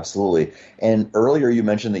 Yeah, absolutely. And earlier you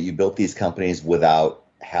mentioned that you built these companies without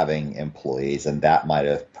having employees, and that might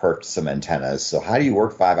have perked some antennas. So how do you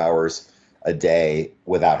work 5 hours a day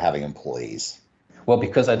without having employees? Well,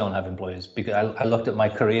 because I don't have employees, because I looked at my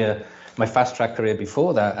career, my fast track career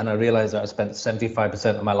before that, and I realized that I spent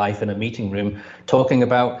 75% of my life in a meeting room talking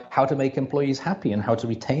about how to make employees happy and how to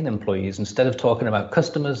retain employees instead of talking about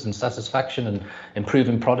customers and satisfaction and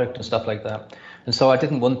improving product and stuff like that. And so I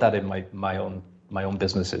didn't want that in my own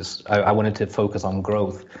businesses. I wanted to focus on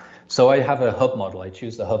growth. So I have a hub model. I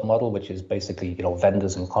choose the hub model, which is basically,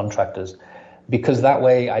 vendors and contractors, because that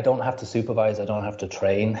way I don't have to supervise, I don't have to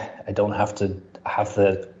train, I don't have to have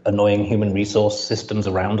the annoying human resource systems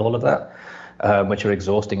around all of that, which are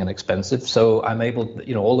exhausting and expensive. So I'm able,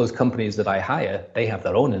 all those companies that I hire, they have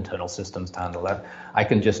their own internal systems to handle that. I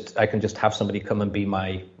can just have somebody come and be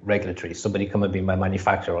my regulatory, somebody come and be my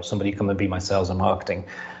manufacturer, or somebody come and be my sales and marketing,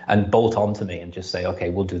 and bolt onto me and just say, okay,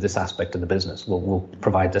 we'll do this aspect of the business. We'll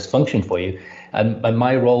provide this function for you. And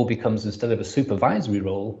my role becomes, instead of a supervisory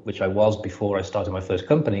role, which I was before I started my first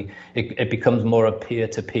company, it becomes more a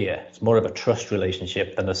peer-to-peer. It's more of a trust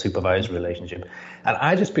relationship than a supervisory relationship. And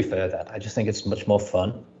I just prefer that. I just think it's much more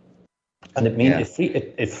fun. And it means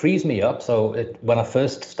it frees me up. So when I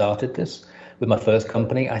first started this with my first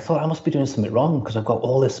company, I thought I must be doing something wrong because I've got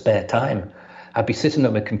all this spare time. I'd be sitting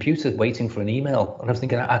at my computer waiting for an email, and I was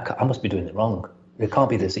thinking, I must be doing it wrong. It can't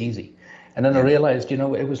be this easy. And then I realized, it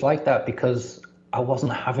was like that because I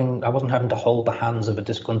wasn't having to hold the hands of a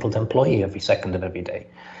disgruntled employee every second of every day.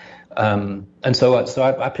 And so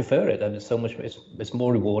I prefer it, and it's so much. It's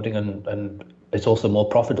more rewarding, and it's also more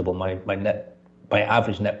profitable. My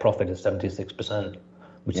average net profit is 76%,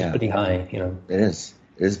 which is pretty high. It is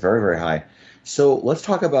very, very high. So let's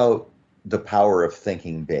talk about the power of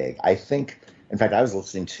thinking big. I think, in fact, I was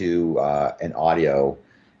listening to an audio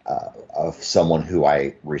of someone who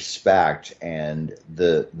I respect, and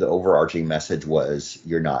the overarching message was,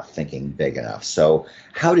 you're not thinking big enough. So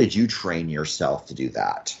how did you train yourself to do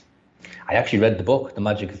that? I actually read the book, The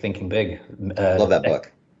Magic of Thinking Big. Love that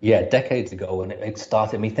book. Yeah, decades ago, and it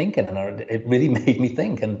started me thinking, and it really made me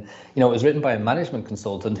think. And, it was written by a management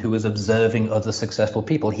consultant who was observing other successful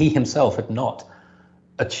people. He himself had not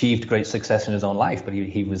achieved great success in his own life, but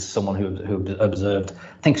he was someone who observed,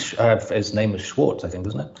 I think his name was Schwartz, I think,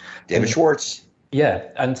 wasn't it? David Schwartz. Yeah,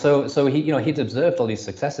 and so he, he'd observed all these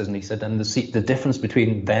successes, and he said, and the difference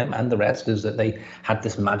between them and the rest is that they had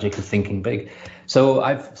this magic of thinking big. So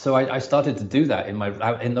I started to do that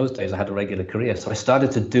in those days. I had a regular career, so I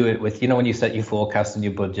started to do it with, when you set your forecasts and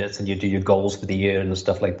your budgets and you do your goals for the year and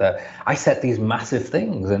stuff like that. I set these massive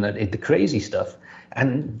things and the crazy stuff,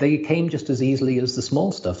 and they came just as easily as the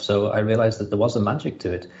small stuff. So I realized that there was a magic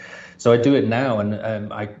to it. So I do it now, and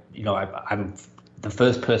I'm the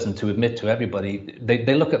first person to admit to everybody.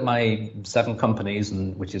 They look at my 7 companies,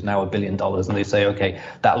 which is now $1 billion, and they say, okay,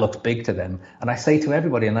 that looks big to them. And I say to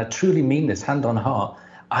everybody, and I truly mean this, hand on heart,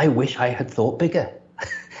 I wish I had thought bigger,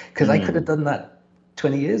 because I could have done that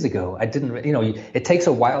 20 years ago. I didn't, it takes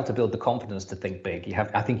a while to build the confidence to think big.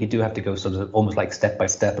 I think you do have to go sort of almost like step by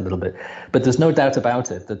step a little bit, but there's no doubt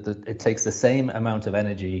about it that it takes the same amount of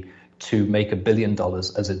energy to make $1 billion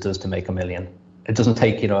as it does to make $1 million. It doesn't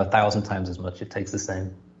take, 1,000 times as much. It takes the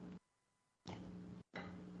same.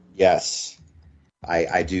 Yes,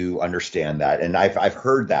 I do understand that. And I've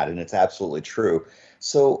heard that, and it's absolutely true.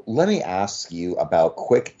 So let me ask you about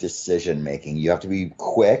quick decision making. You have to be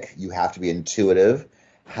quick. You have to be intuitive.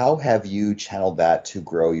 How have you channeled that to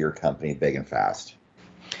grow your company big and fast?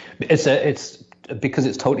 It's because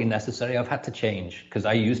it's totally necessary. I've had to change, because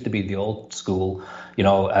I used to be the old school,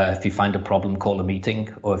 if you find a problem, call a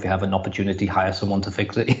meeting, or if you have an opportunity, hire someone to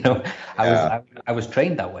fix it. I was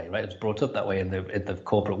trained that way, right? I was brought up that way in the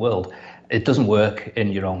corporate world. It doesn't work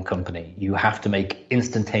in your own company. You have to make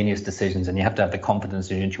instantaneous decisions, and you have to have the confidence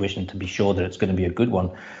in your intuition to be sure that it's going to be a good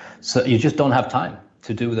one. So you just don't have time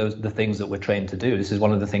to do the things that we're trained to do. This is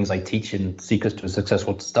one of the things I teach in Secrets to a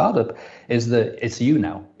Successful Startup, is that it's you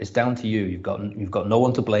now. It's down to you. You've got no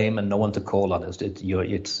one to blame and no one to call on.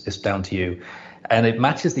 It's down to you. And it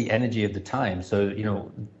matches the energy of the time. So,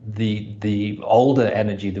 the older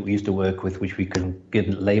energy that we used to work with, which we can give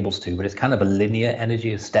labels to, but it's kind of a linear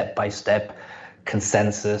energy, a step-by-step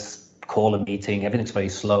consensus, call a meeting. Everything's very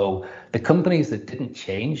slow. The companies that didn't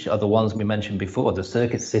change are the ones we mentioned before, the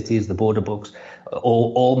Circuit Cities, the Border Books,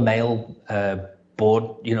 all male board,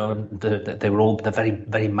 they're very,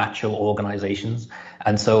 very macho organizations.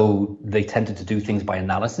 And so they tended to do things by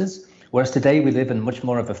analysis. Whereas today we live in much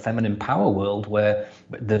more of a feminine power world where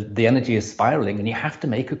the energy is spiraling and you have to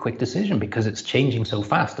make a quick decision because it's changing so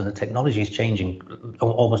fast and the technology is changing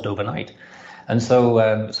almost overnight. And so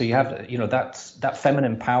you have, that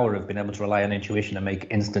feminine power of being able to rely on intuition and make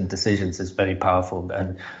instant decisions is very powerful.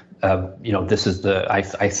 And, this is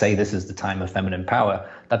I say this is the time of feminine power.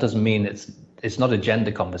 That doesn't mean it's not a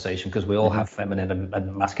gender conversation because we all have feminine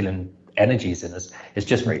and masculine energies in us. It's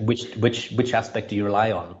just which aspect do you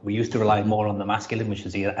rely on? We used to rely more on the masculine, which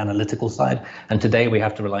is the analytical side. And today we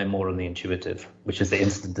have to rely more on the intuitive, which is the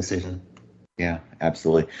instant decision. Yeah,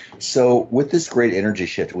 absolutely. So with this great energy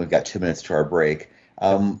shift, we've got 2 minutes to our break.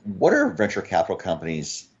 What are venture capital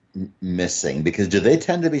companies missing? Because do they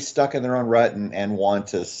tend to be stuck in their own rut and want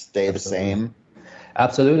to stay the same?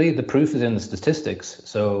 Absolutely. The proof is in the statistics.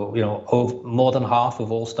 So, more than half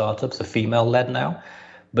of all startups are female-led now,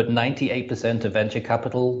 but 98% of venture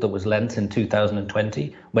capital that was lent in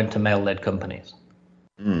 2020 went to male-led companies.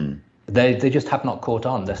 They just have not caught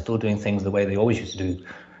on. They're still doing things the way they always used to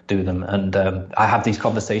do them. And I have these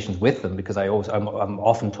conversations with them because I'm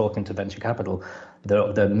often talking to venture capital.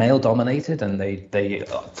 They're male-dominated, and they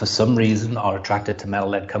for some reason are attracted to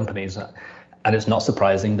male-led companies. And it's not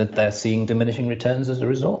surprising that they're seeing diminishing returns as a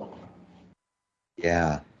result.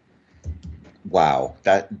 Yeah. Wow.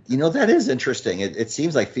 That is interesting. It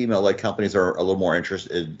seems like female-led companies are a little more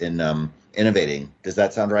interested in innovating. Does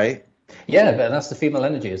that sound right? Yeah, but that's the female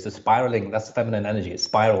energy. It's the spiraling. That's the feminine energy. It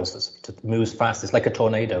spirals. It moves fast. It's like a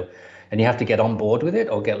tornado. And you have to get on board with it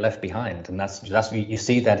or get left behind. And that's you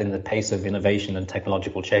see that in the pace of innovation and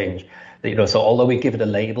technological change. So although we give it a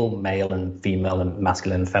label, male and female and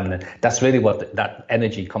masculine and feminine, that's really what that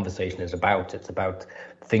energy conversation is about. It's about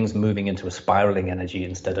things moving into a spiraling energy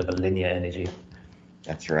instead of a linear energy.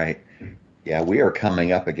 That's right. Yeah, we are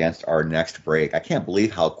coming up against our next break. I can't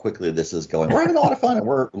believe how quickly this is going. We're having a lot of fun and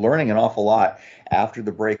we're learning an awful lot. After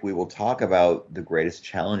the break, we will talk about the greatest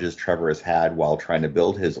challenges Trevor has had while trying to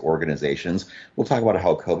build his organizations. We'll talk about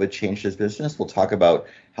how COVID changed his business. We'll talk about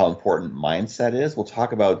how important mindset is. We'll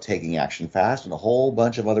talk about taking action fast and a whole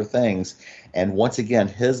bunch of other things. And once again,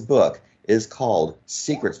 his book is called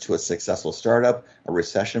Secrets to a Successful Startup, a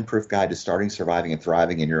recession-proof guide to starting, surviving, and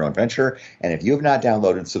thriving in your own venture. And if you have not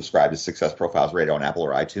downloaded and subscribed to Success Profiles Radio on Apple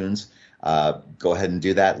or iTunes, go ahead and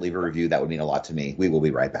do that. Leave a review. That would mean a lot to me. We will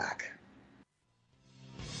be right back.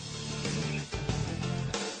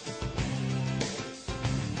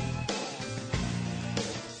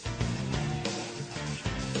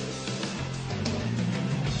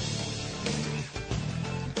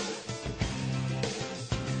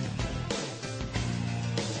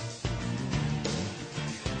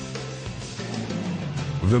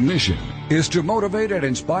 The mission is to motivate and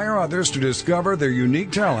inspire others to discover their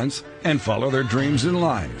unique talents and follow their dreams in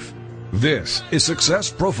life. This is Success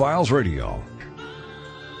Profiles Radio.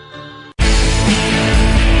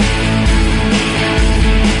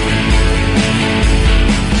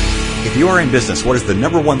 If you are in business, what is the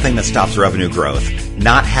number one thing that stops revenue growth?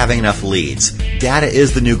 Not having enough leads. Data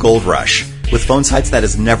is the new gold rush. With Phone Sites, that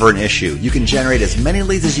is never an issue. You can generate as many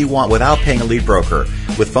leads as you want without paying a lead broker.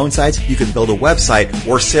 With Phone Sites, you can build a website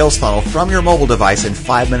or sales funnel from your mobile device in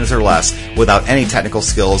 5 minutes or less without any technical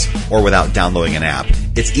skills or without downloading an app.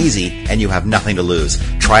 It's easy and you have nothing to lose.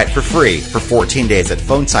 Try it for free for 14 days at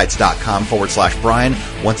phonesites.com/Brian.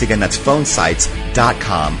 Once again, that's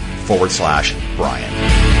phonesites.com/Brian.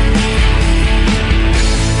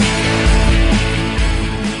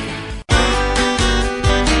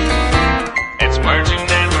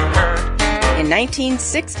 In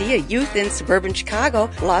 1960, a youth in suburban Chicago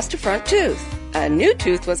lost a front tooth. A new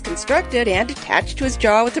tooth was constructed and attached to his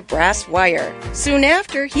jaw with a brass wire. Soon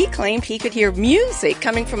after, he claimed he could hear music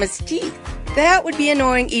coming from his teeth. That would be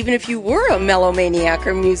annoying even if you were a melomaniac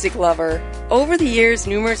or music lover. Over the years,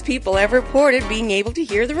 numerous people have reported being able to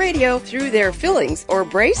hear the radio through their fillings or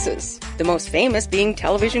braces, the most famous being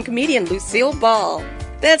television comedian Lucille Ball.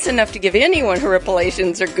 That's enough to give anyone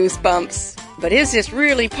horripilations or goosebumps. But is this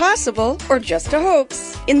really possible, or just a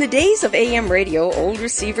hoax? In the days of AM radio, old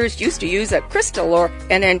receivers used to use a crystal or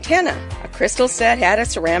an antenna. A crystal set had a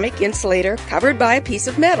ceramic insulator covered by a piece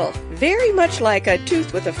of metal, very much like a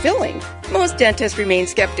tooth with a filling. Most dentists remain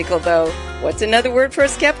skeptical, though. What's another word for a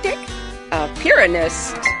skeptic? A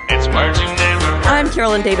Pyrrhonist. It's words you never heard. I'm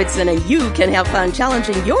Carolyn Davidson, and you can have fun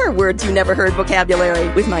challenging your words you never heard vocabulary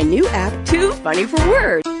with my new app, Too Funny for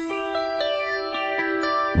Words.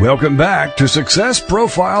 Welcome back to Success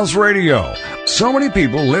Profiles Radio. So many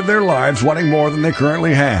people live their lives wanting more than they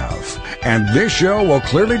currently have. And this show will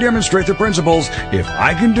clearly demonstrate the principles, if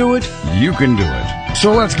I can do it, you can do it.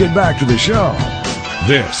 So let's get back to the show.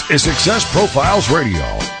 This is Success Profiles Radio.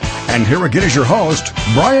 And here again is your host,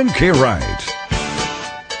 Brian K. Wright.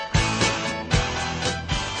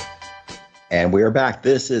 And we are back.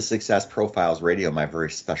 This is Success Profiles Radio. My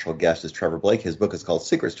very special guest is Trevor Blake. His book is called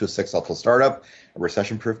Secrets to a Successful Startup, a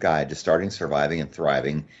recession-proof guide to starting, surviving, and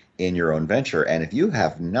thriving in your own venture. And if you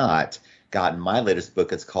have not gotten my latest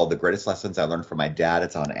book, it's called The Greatest Lessons I Learned from My Dad.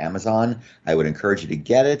 It's on Amazon. I would encourage you to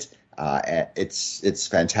get it. It's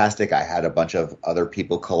fantastic. I had a bunch of other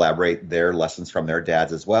people collaborate their lessons from their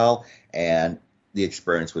dads as well, and the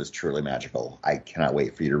experience was truly magical. I cannot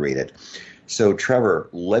wait for you to read it. So, Trevor,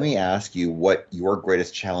 let me ask you what your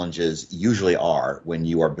greatest challenges usually are when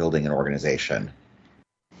you are building an organization.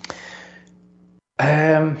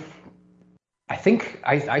 I think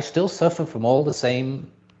I still suffer from all the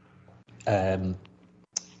same hang-ups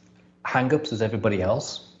as everybody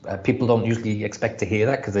else. People don't usually expect to hear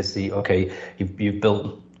that because they see, okay, you've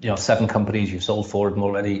built 7 companies, you've sold 4 of them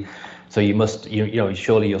already, so you must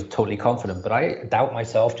surely you're totally confident. But I doubt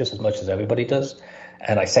myself just as much as everybody does.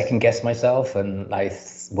 And I second guess myself, and I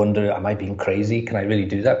wonder, am I being crazy? Can I really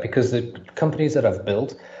do that? Because the companies that I've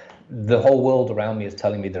built, the whole world around me is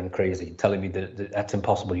telling me that I'm crazy, telling me that that's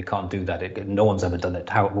impossible. You can't do that. No one's ever done it.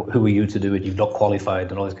 Who are you to do it? You've not qualified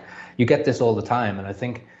and all this. You get this all the time, and I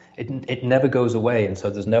think it never goes away. And so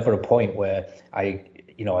there's never a point where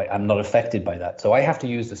I'm not affected by that. So I have to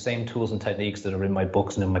use the same tools and techniques that are in my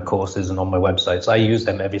books and in my courses and on my websites. I use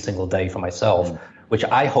them every single day for myself, which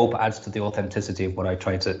I hope adds to the authenticity of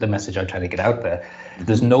the message I try to get out there.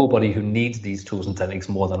 There's nobody who needs these tools and techniques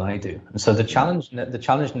more than I do. And so the challenge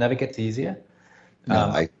never gets easier.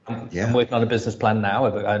 I'm working on a business plan now,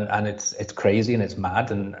 and it's crazy and it's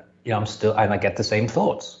mad, and I get the same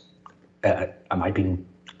thoughts. Am I being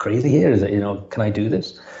crazy here? Is it, can I do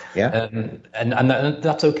this? Yeah. And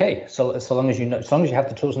that's okay. So long as you have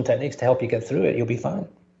the tools and techniques to help you get through it, you'll be fine.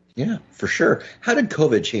 Yeah, for sure. How did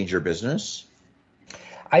COVID change your business?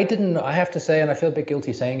 I have to say, and I feel a bit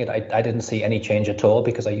guilty saying it, I didn't see any change at all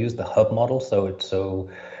because I used the hub model. So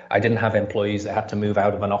I didn't have employees that had to move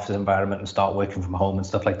out of an office environment and start working from home and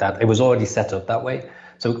stuff like that. It was already set up that way.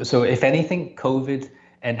 So if anything, COVID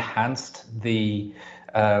enhanced the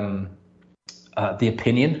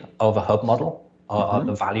opinion of a hub model,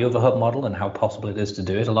 the value of a hub model and how possible it is to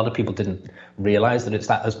do it. A lot of people didn't realize that it's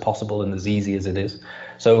that as possible and as easy as it is.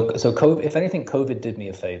 So COVID, if anything, COVID did me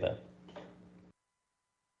a favor.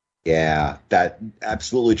 Yeah, that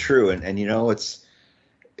absolutely true. And it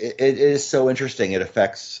is so interesting. It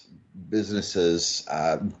affects businesses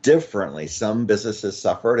differently. Some businesses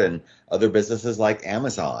suffered, and other businesses like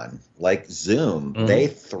Amazon, like Zoom, they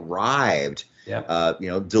thrived. Yeah.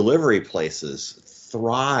 Delivery places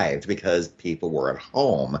thrived because people were at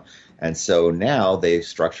home. And so now they've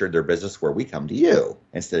structured their business where we come to you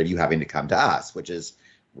instead of you having to come to us, which is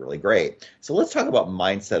really great. So let's talk about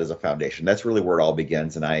mindset as a foundation. That's really where it all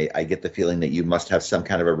begins. And I get the feeling that you must have some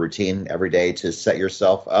kind of a routine every day to set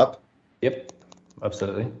yourself up. Yep,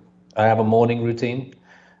 absolutely. I have a morning routine.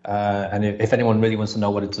 And if anyone really wants to know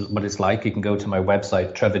what it's like, you can go to my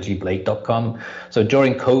website, trevorgblake.com. So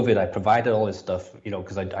during COVID, I provided all this stuff,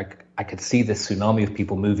 because I could see this tsunami of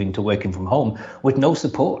people moving to working from home with no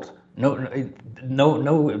support, no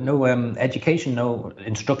education, no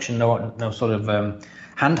instruction, no sort of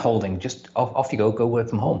hand-holding, just off you go work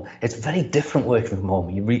from home. It's very different working from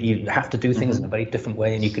home. You have to do things in a very different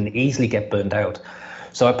way, and you can easily get burned out.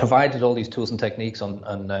 So I provided all these tools and techniques on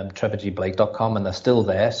trevorgblake.com, and they're still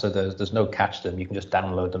there. So there's no catch to them. You can just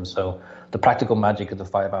download them. So the practical magic of the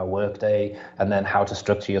 5-hour workday, and then how to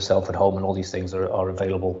structure yourself at home, and all these things are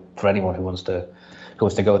available for anyone who wants to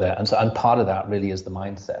go there. And part of that really is the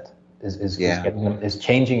mindset. Is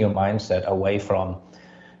changing your mindset away from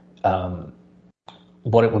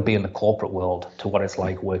what it would be in the corporate world to what it's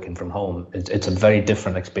like working from home. It's a very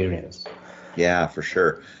different experience. Yeah, for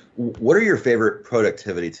sure. What are your favorite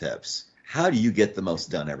productivity tips? How do you get the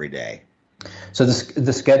most done every day? So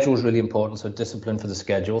the schedule is really important. So discipline for the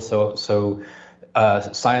schedule. So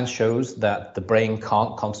science shows that the brain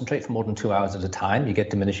can't concentrate for more than 2 hours at a time. You get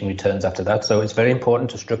diminishing returns after that. So it's very important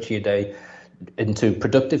to structure your day into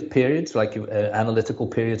productive periods, like analytical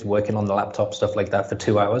periods, working on the laptop, stuff like that for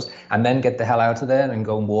 2 hours, and then get the hell out of there and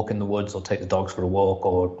go and walk in the woods or take the dogs for a walk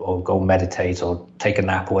or go meditate or take a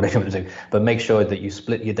nap or whatever you want to do. But make sure that you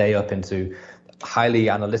split your day up into highly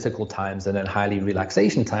analytical times and then highly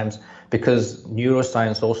relaxation times, because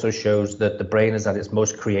neuroscience also shows that the brain is at its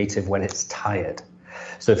most creative when it's tired.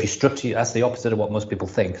 So if you structure, that's the opposite of what most people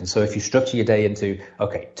think. And so if you structure your day into,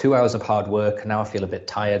 okay, 2 hours of hard work, now I feel a bit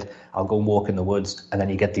tired, I'll go and walk in the woods, and then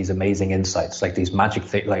you get these amazing insights, like these magic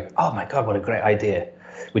things, like, oh my God, what a great idea,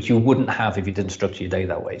 which you wouldn't have if you didn't structure your day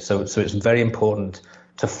that way. So it's very important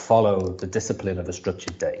to follow the discipline of a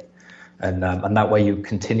structured day. And that way you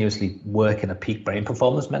continuously work in a peak brain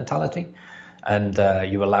performance mentality, and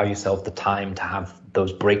you allow yourself the time to have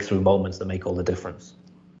those breakthrough moments that make all the difference.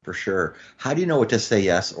 For sure. How do you know what to say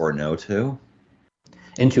yes or no to?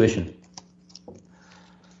 Intuition.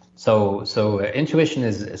 So intuition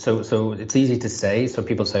is, so it's easy to say. So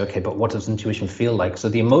people say, okay, but what does intuition feel like? So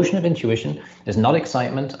the emotion of intuition is not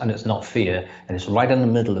excitement and it's not fear, and it's right in the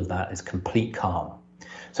middle of that is complete calm.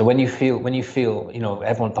 So when you feel,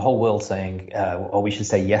 everyone, the whole world saying, or we should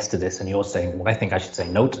say yes to this, and you're saying, well, I think I should say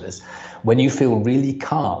no to this. When you feel really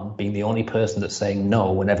calm, being the only person that's saying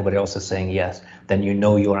no when everybody else is saying yes, then you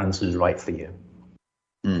know your answer is right for you.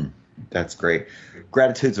 That's great.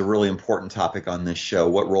 Gratitude's a really important topic on this show.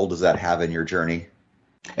 What role does that have in your journey?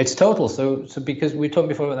 It's total. So because we talked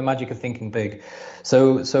before about the magic of thinking big.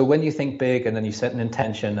 So when you think big and then you set an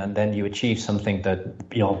intention and then you achieve something that,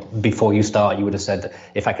 before you start, you would have said,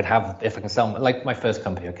 if I can sell, like my first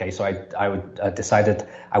company. Okay. So I decided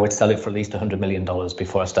I would sell it for at least $100 million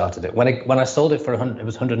before I started it. When I sold it it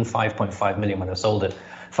was 105.5 million when I sold it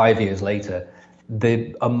 5 years later.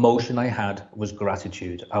 The emotion I had was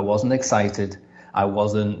gratitude. I wasn't excited. I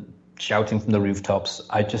wasn't shouting from the rooftops.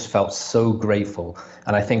 I just felt so grateful.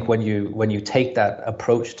 And I think when you take that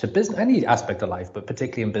approach to business, any aspect of life, but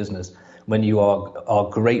particularly in business, when you are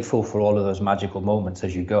grateful for all of those magical moments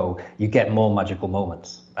as you go, you get more magical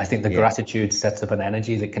moments. I think the gratitude sets up an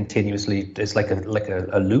energy that continuously, it's like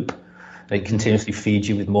a loop. It continuously feeds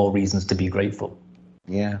you with more reasons to be grateful.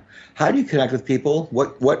 Yeah. How do you connect with people?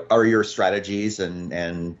 What are your strategies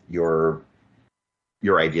and your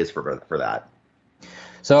ideas for that?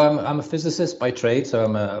 So I'm a physicist by trade, so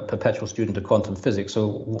I'm a perpetual student of quantum physics. So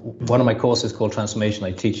one of my courses called Transformation,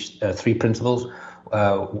 I teach 3 principles,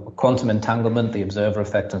 quantum entanglement, the observer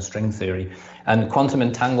effect, and string theory. And quantum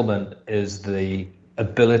entanglement is the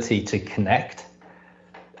ability to connect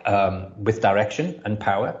with direction and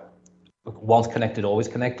power. Once connected, always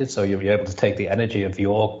connected. So you're able to take the energy of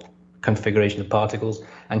your configuration of particles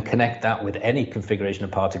and connect that with any configuration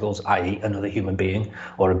of particles, i.e. another human being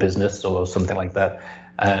or a business or something like that.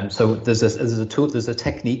 So there's a tool, there's a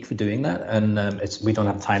technique for doing that, and we don't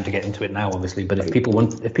have time to get into it now, obviously. But if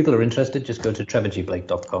people are interested, just go to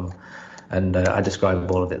trevorgblake.com, and I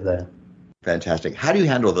describe all of it there. Fantastic. How do you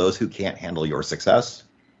handle those who can't handle your success?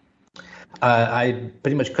 I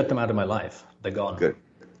pretty much cut them out of my life. They're gone. Good.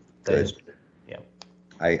 Yeah.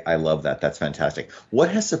 I love that. That's fantastic.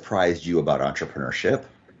 What has surprised you about entrepreneurship?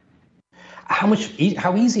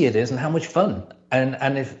 How easy it is and how much fun.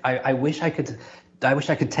 And if I wish I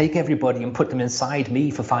could take everybody and put them inside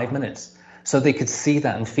me for 5 minutes so they could see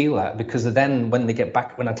that and feel that, because then when they get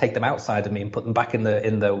back, when I take them outside of me and put them back in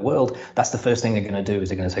the world, that's the first thing they're going to do, is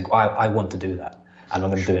they're going to say, well, I want to do that, and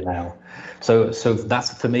I'm going to do it now. So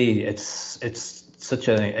that's, for me, it's such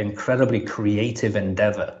an incredibly creative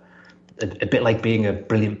endeavor. A bit like being a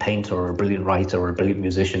brilliant painter or a brilliant writer or a brilliant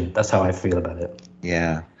musician. That's how I feel about it.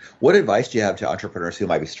 Yeah. What advice do you have to entrepreneurs who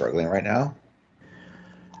might be struggling right now?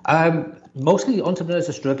 Mostly entrepreneurs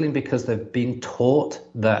are struggling because they've been taught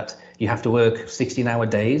that you have to work 16-hour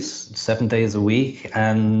days, 7 days a week,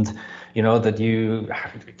 and that you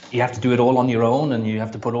have to do it all on your own, and you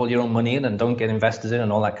have to put all your own money in and don't get investors in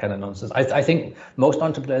and all that kind of nonsense. I think most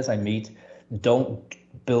entrepreneurs I meet don't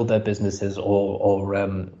build their businesses or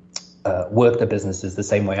work their businesses the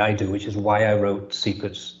same way I do, which is why I wrote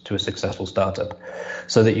Secrets to a Successful Startup,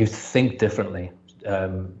 so that you think differently,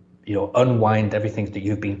 unwind everything that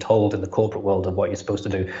you've been told in the corporate world of what you're supposed to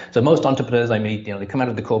do. So most entrepreneurs I meet, they come out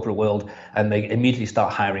of the corporate world and they immediately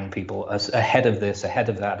start hiring people ahead of this, ahead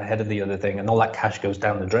of that, ahead of the other thing, and all that cash goes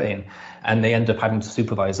down the drain, and they end up having to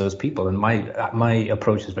supervise those people. And my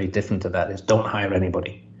approach is very different to that. Is don't hire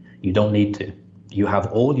anybody. You don't need to. You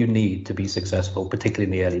have all you need to be successful, particularly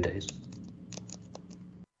in the early days.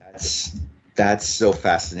 That's so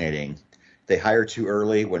fascinating. They hire too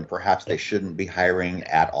early when perhaps they shouldn't be hiring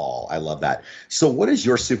at all. I love that. So what is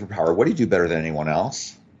your superpower? What do you do better than anyone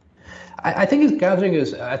else? I think it's gathering.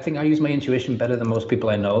 I think I use my intuition better than most people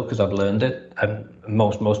I know, because I've learned it, and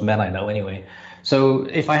most men I know anyway. So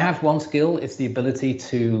if I have one skill, it's the ability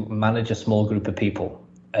to manage a small group of people.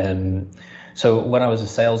 So when I was a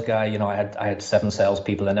sales guy, I had 7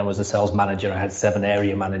 salespeople, and then I was a sales manager. I had 7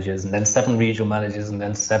 area managers, and then 7 regional managers, and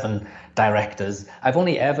then 7 directors. I've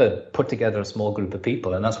only ever put together a small group of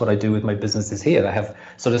people, and that's what I do with my businesses here. I have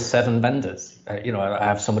sort of 7 vendors. I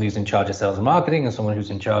have somebody who's in charge of sales and marketing, and someone who's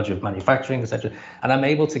in charge of manufacturing, etc. And I'm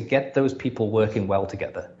able to get those people working well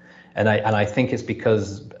together. And I think it's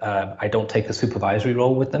because I don't take a supervisory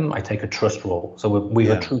role with them. I take a trust role. So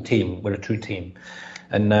we're a true team. We're a true team.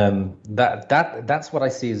 And that's what I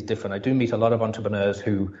see as different. I do meet a lot of entrepreneurs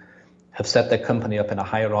who have set their company up in a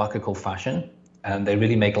hierarchical fashion, and they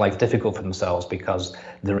really make life difficult for themselves because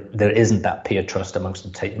there isn't that peer trust amongst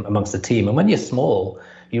the team. And when you're small,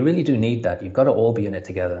 you really do need that. You've got to all be in it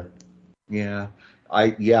together. Yeah.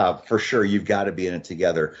 For sure. You've got to be in it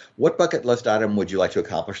together. What bucket list item would you like to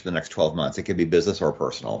accomplish in the next 12 months? It could be business or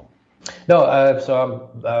personal. No, so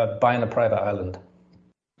I'm buying a private island.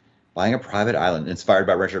 Buying a private island, inspired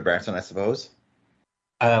by Richard Branson, I suppose?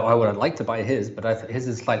 I would like to buy his, but his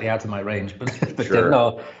is slightly out of my range. But Sure.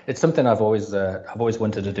 No, it's something I've always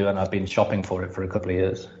wanted to do, and I've been shopping for it for a couple of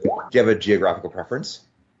years. Do you have a geographical preference?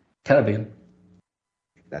 Caribbean.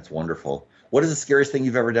 That's wonderful. What is the scariest thing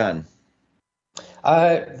you've ever done?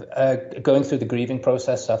 Going through the grieving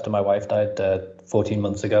process after my wife died 14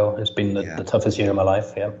 months ago. It's been the toughest year of my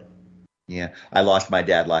life, yeah. Yeah, I lost my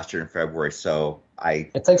dad last year in February, so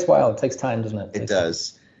It takes a while. It takes time, doesn't it? It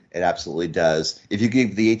does. It absolutely does. If you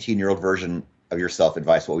gave the 18-year-old version of yourself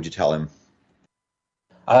advice, what would you tell him?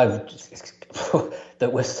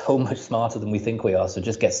 That we're so much smarter than we think we are, so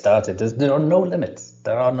just get started. There are no limits.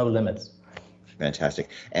 There are no limits. Fantastic.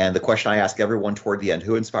 And the question I ask everyone toward the end,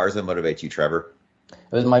 who inspires and motivates you, Trevor?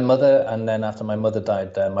 It was my mother, and then after my mother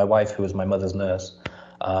died, my wife, who was my mother's nurse.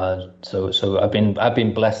 So I've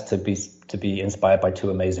been blessed to be inspired by 2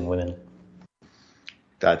 amazing women.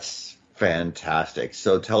 That's fantastic.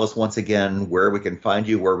 So tell us once again where we can find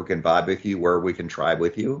you, where we can vibe with you, where we can tribe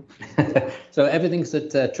with you. So everything's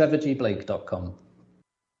at trevorgblake.com.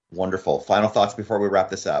 Wonderful. Final thoughts before we wrap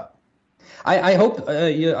this up. I hope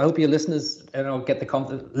your listeners get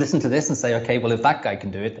listen to this and say, okay, well, if that guy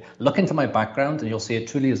can do it, look into my background and you'll see it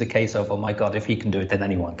truly as a case of, oh my God, if he can do it, then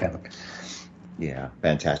anyone can. Yeah,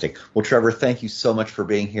 fantastic. Well, Trevor, thank you so much for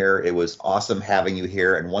being here. It was awesome having you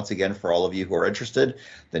here. And once again, for all of you who are interested,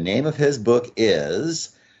 the name of his book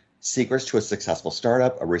is Secrets to a Successful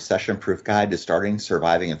Startup, a recession-proof guide to starting,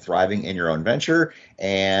 surviving, and thriving in your own venture.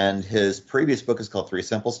 And his previous book is called 3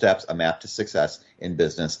 Simple Steps, A Map to Success in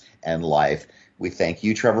Business and Life. We thank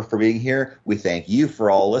you, Trevor, for being here. We thank you for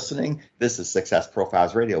all listening. This is Success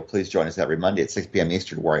Profiles Radio. Please join us every Monday at 6 p.m.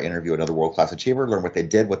 Eastern, where I interview another world-class achiever, learn what they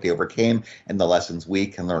did, what they overcame, and the lessons we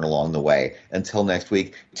can learn along the way. Until next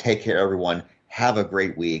week, take care, everyone. Have a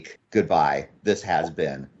great week. Goodbye. This has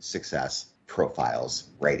been Success Profiles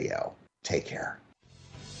Radio. Take care.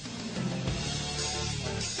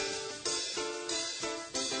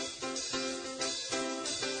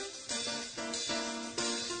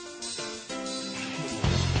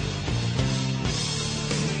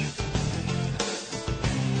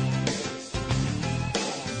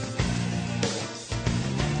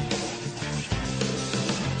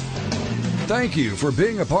 Thank you for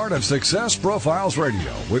being a part of Success Profiles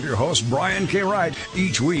Radio with your host, Brian K. Wright.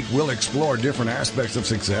 Each week, we'll explore different aspects of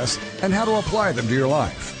success and how to apply them to your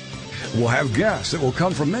life. We'll have guests that will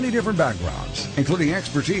come from many different backgrounds, including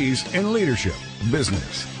expertise in leadership,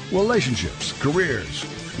 business, relationships, careers,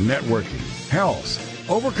 networking,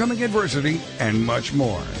 health, overcoming adversity, and much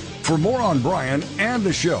more. For more on Brian and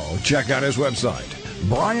the show, check out his website,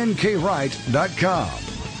 briankwright.com.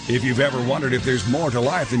 If you've ever wondered if there's more to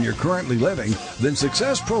life than you're currently living, then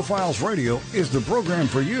Success Profiles Radio is the program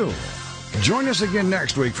for you. Join us again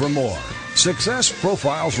next week for more Success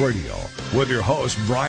Profiles Radio with your host, Brian.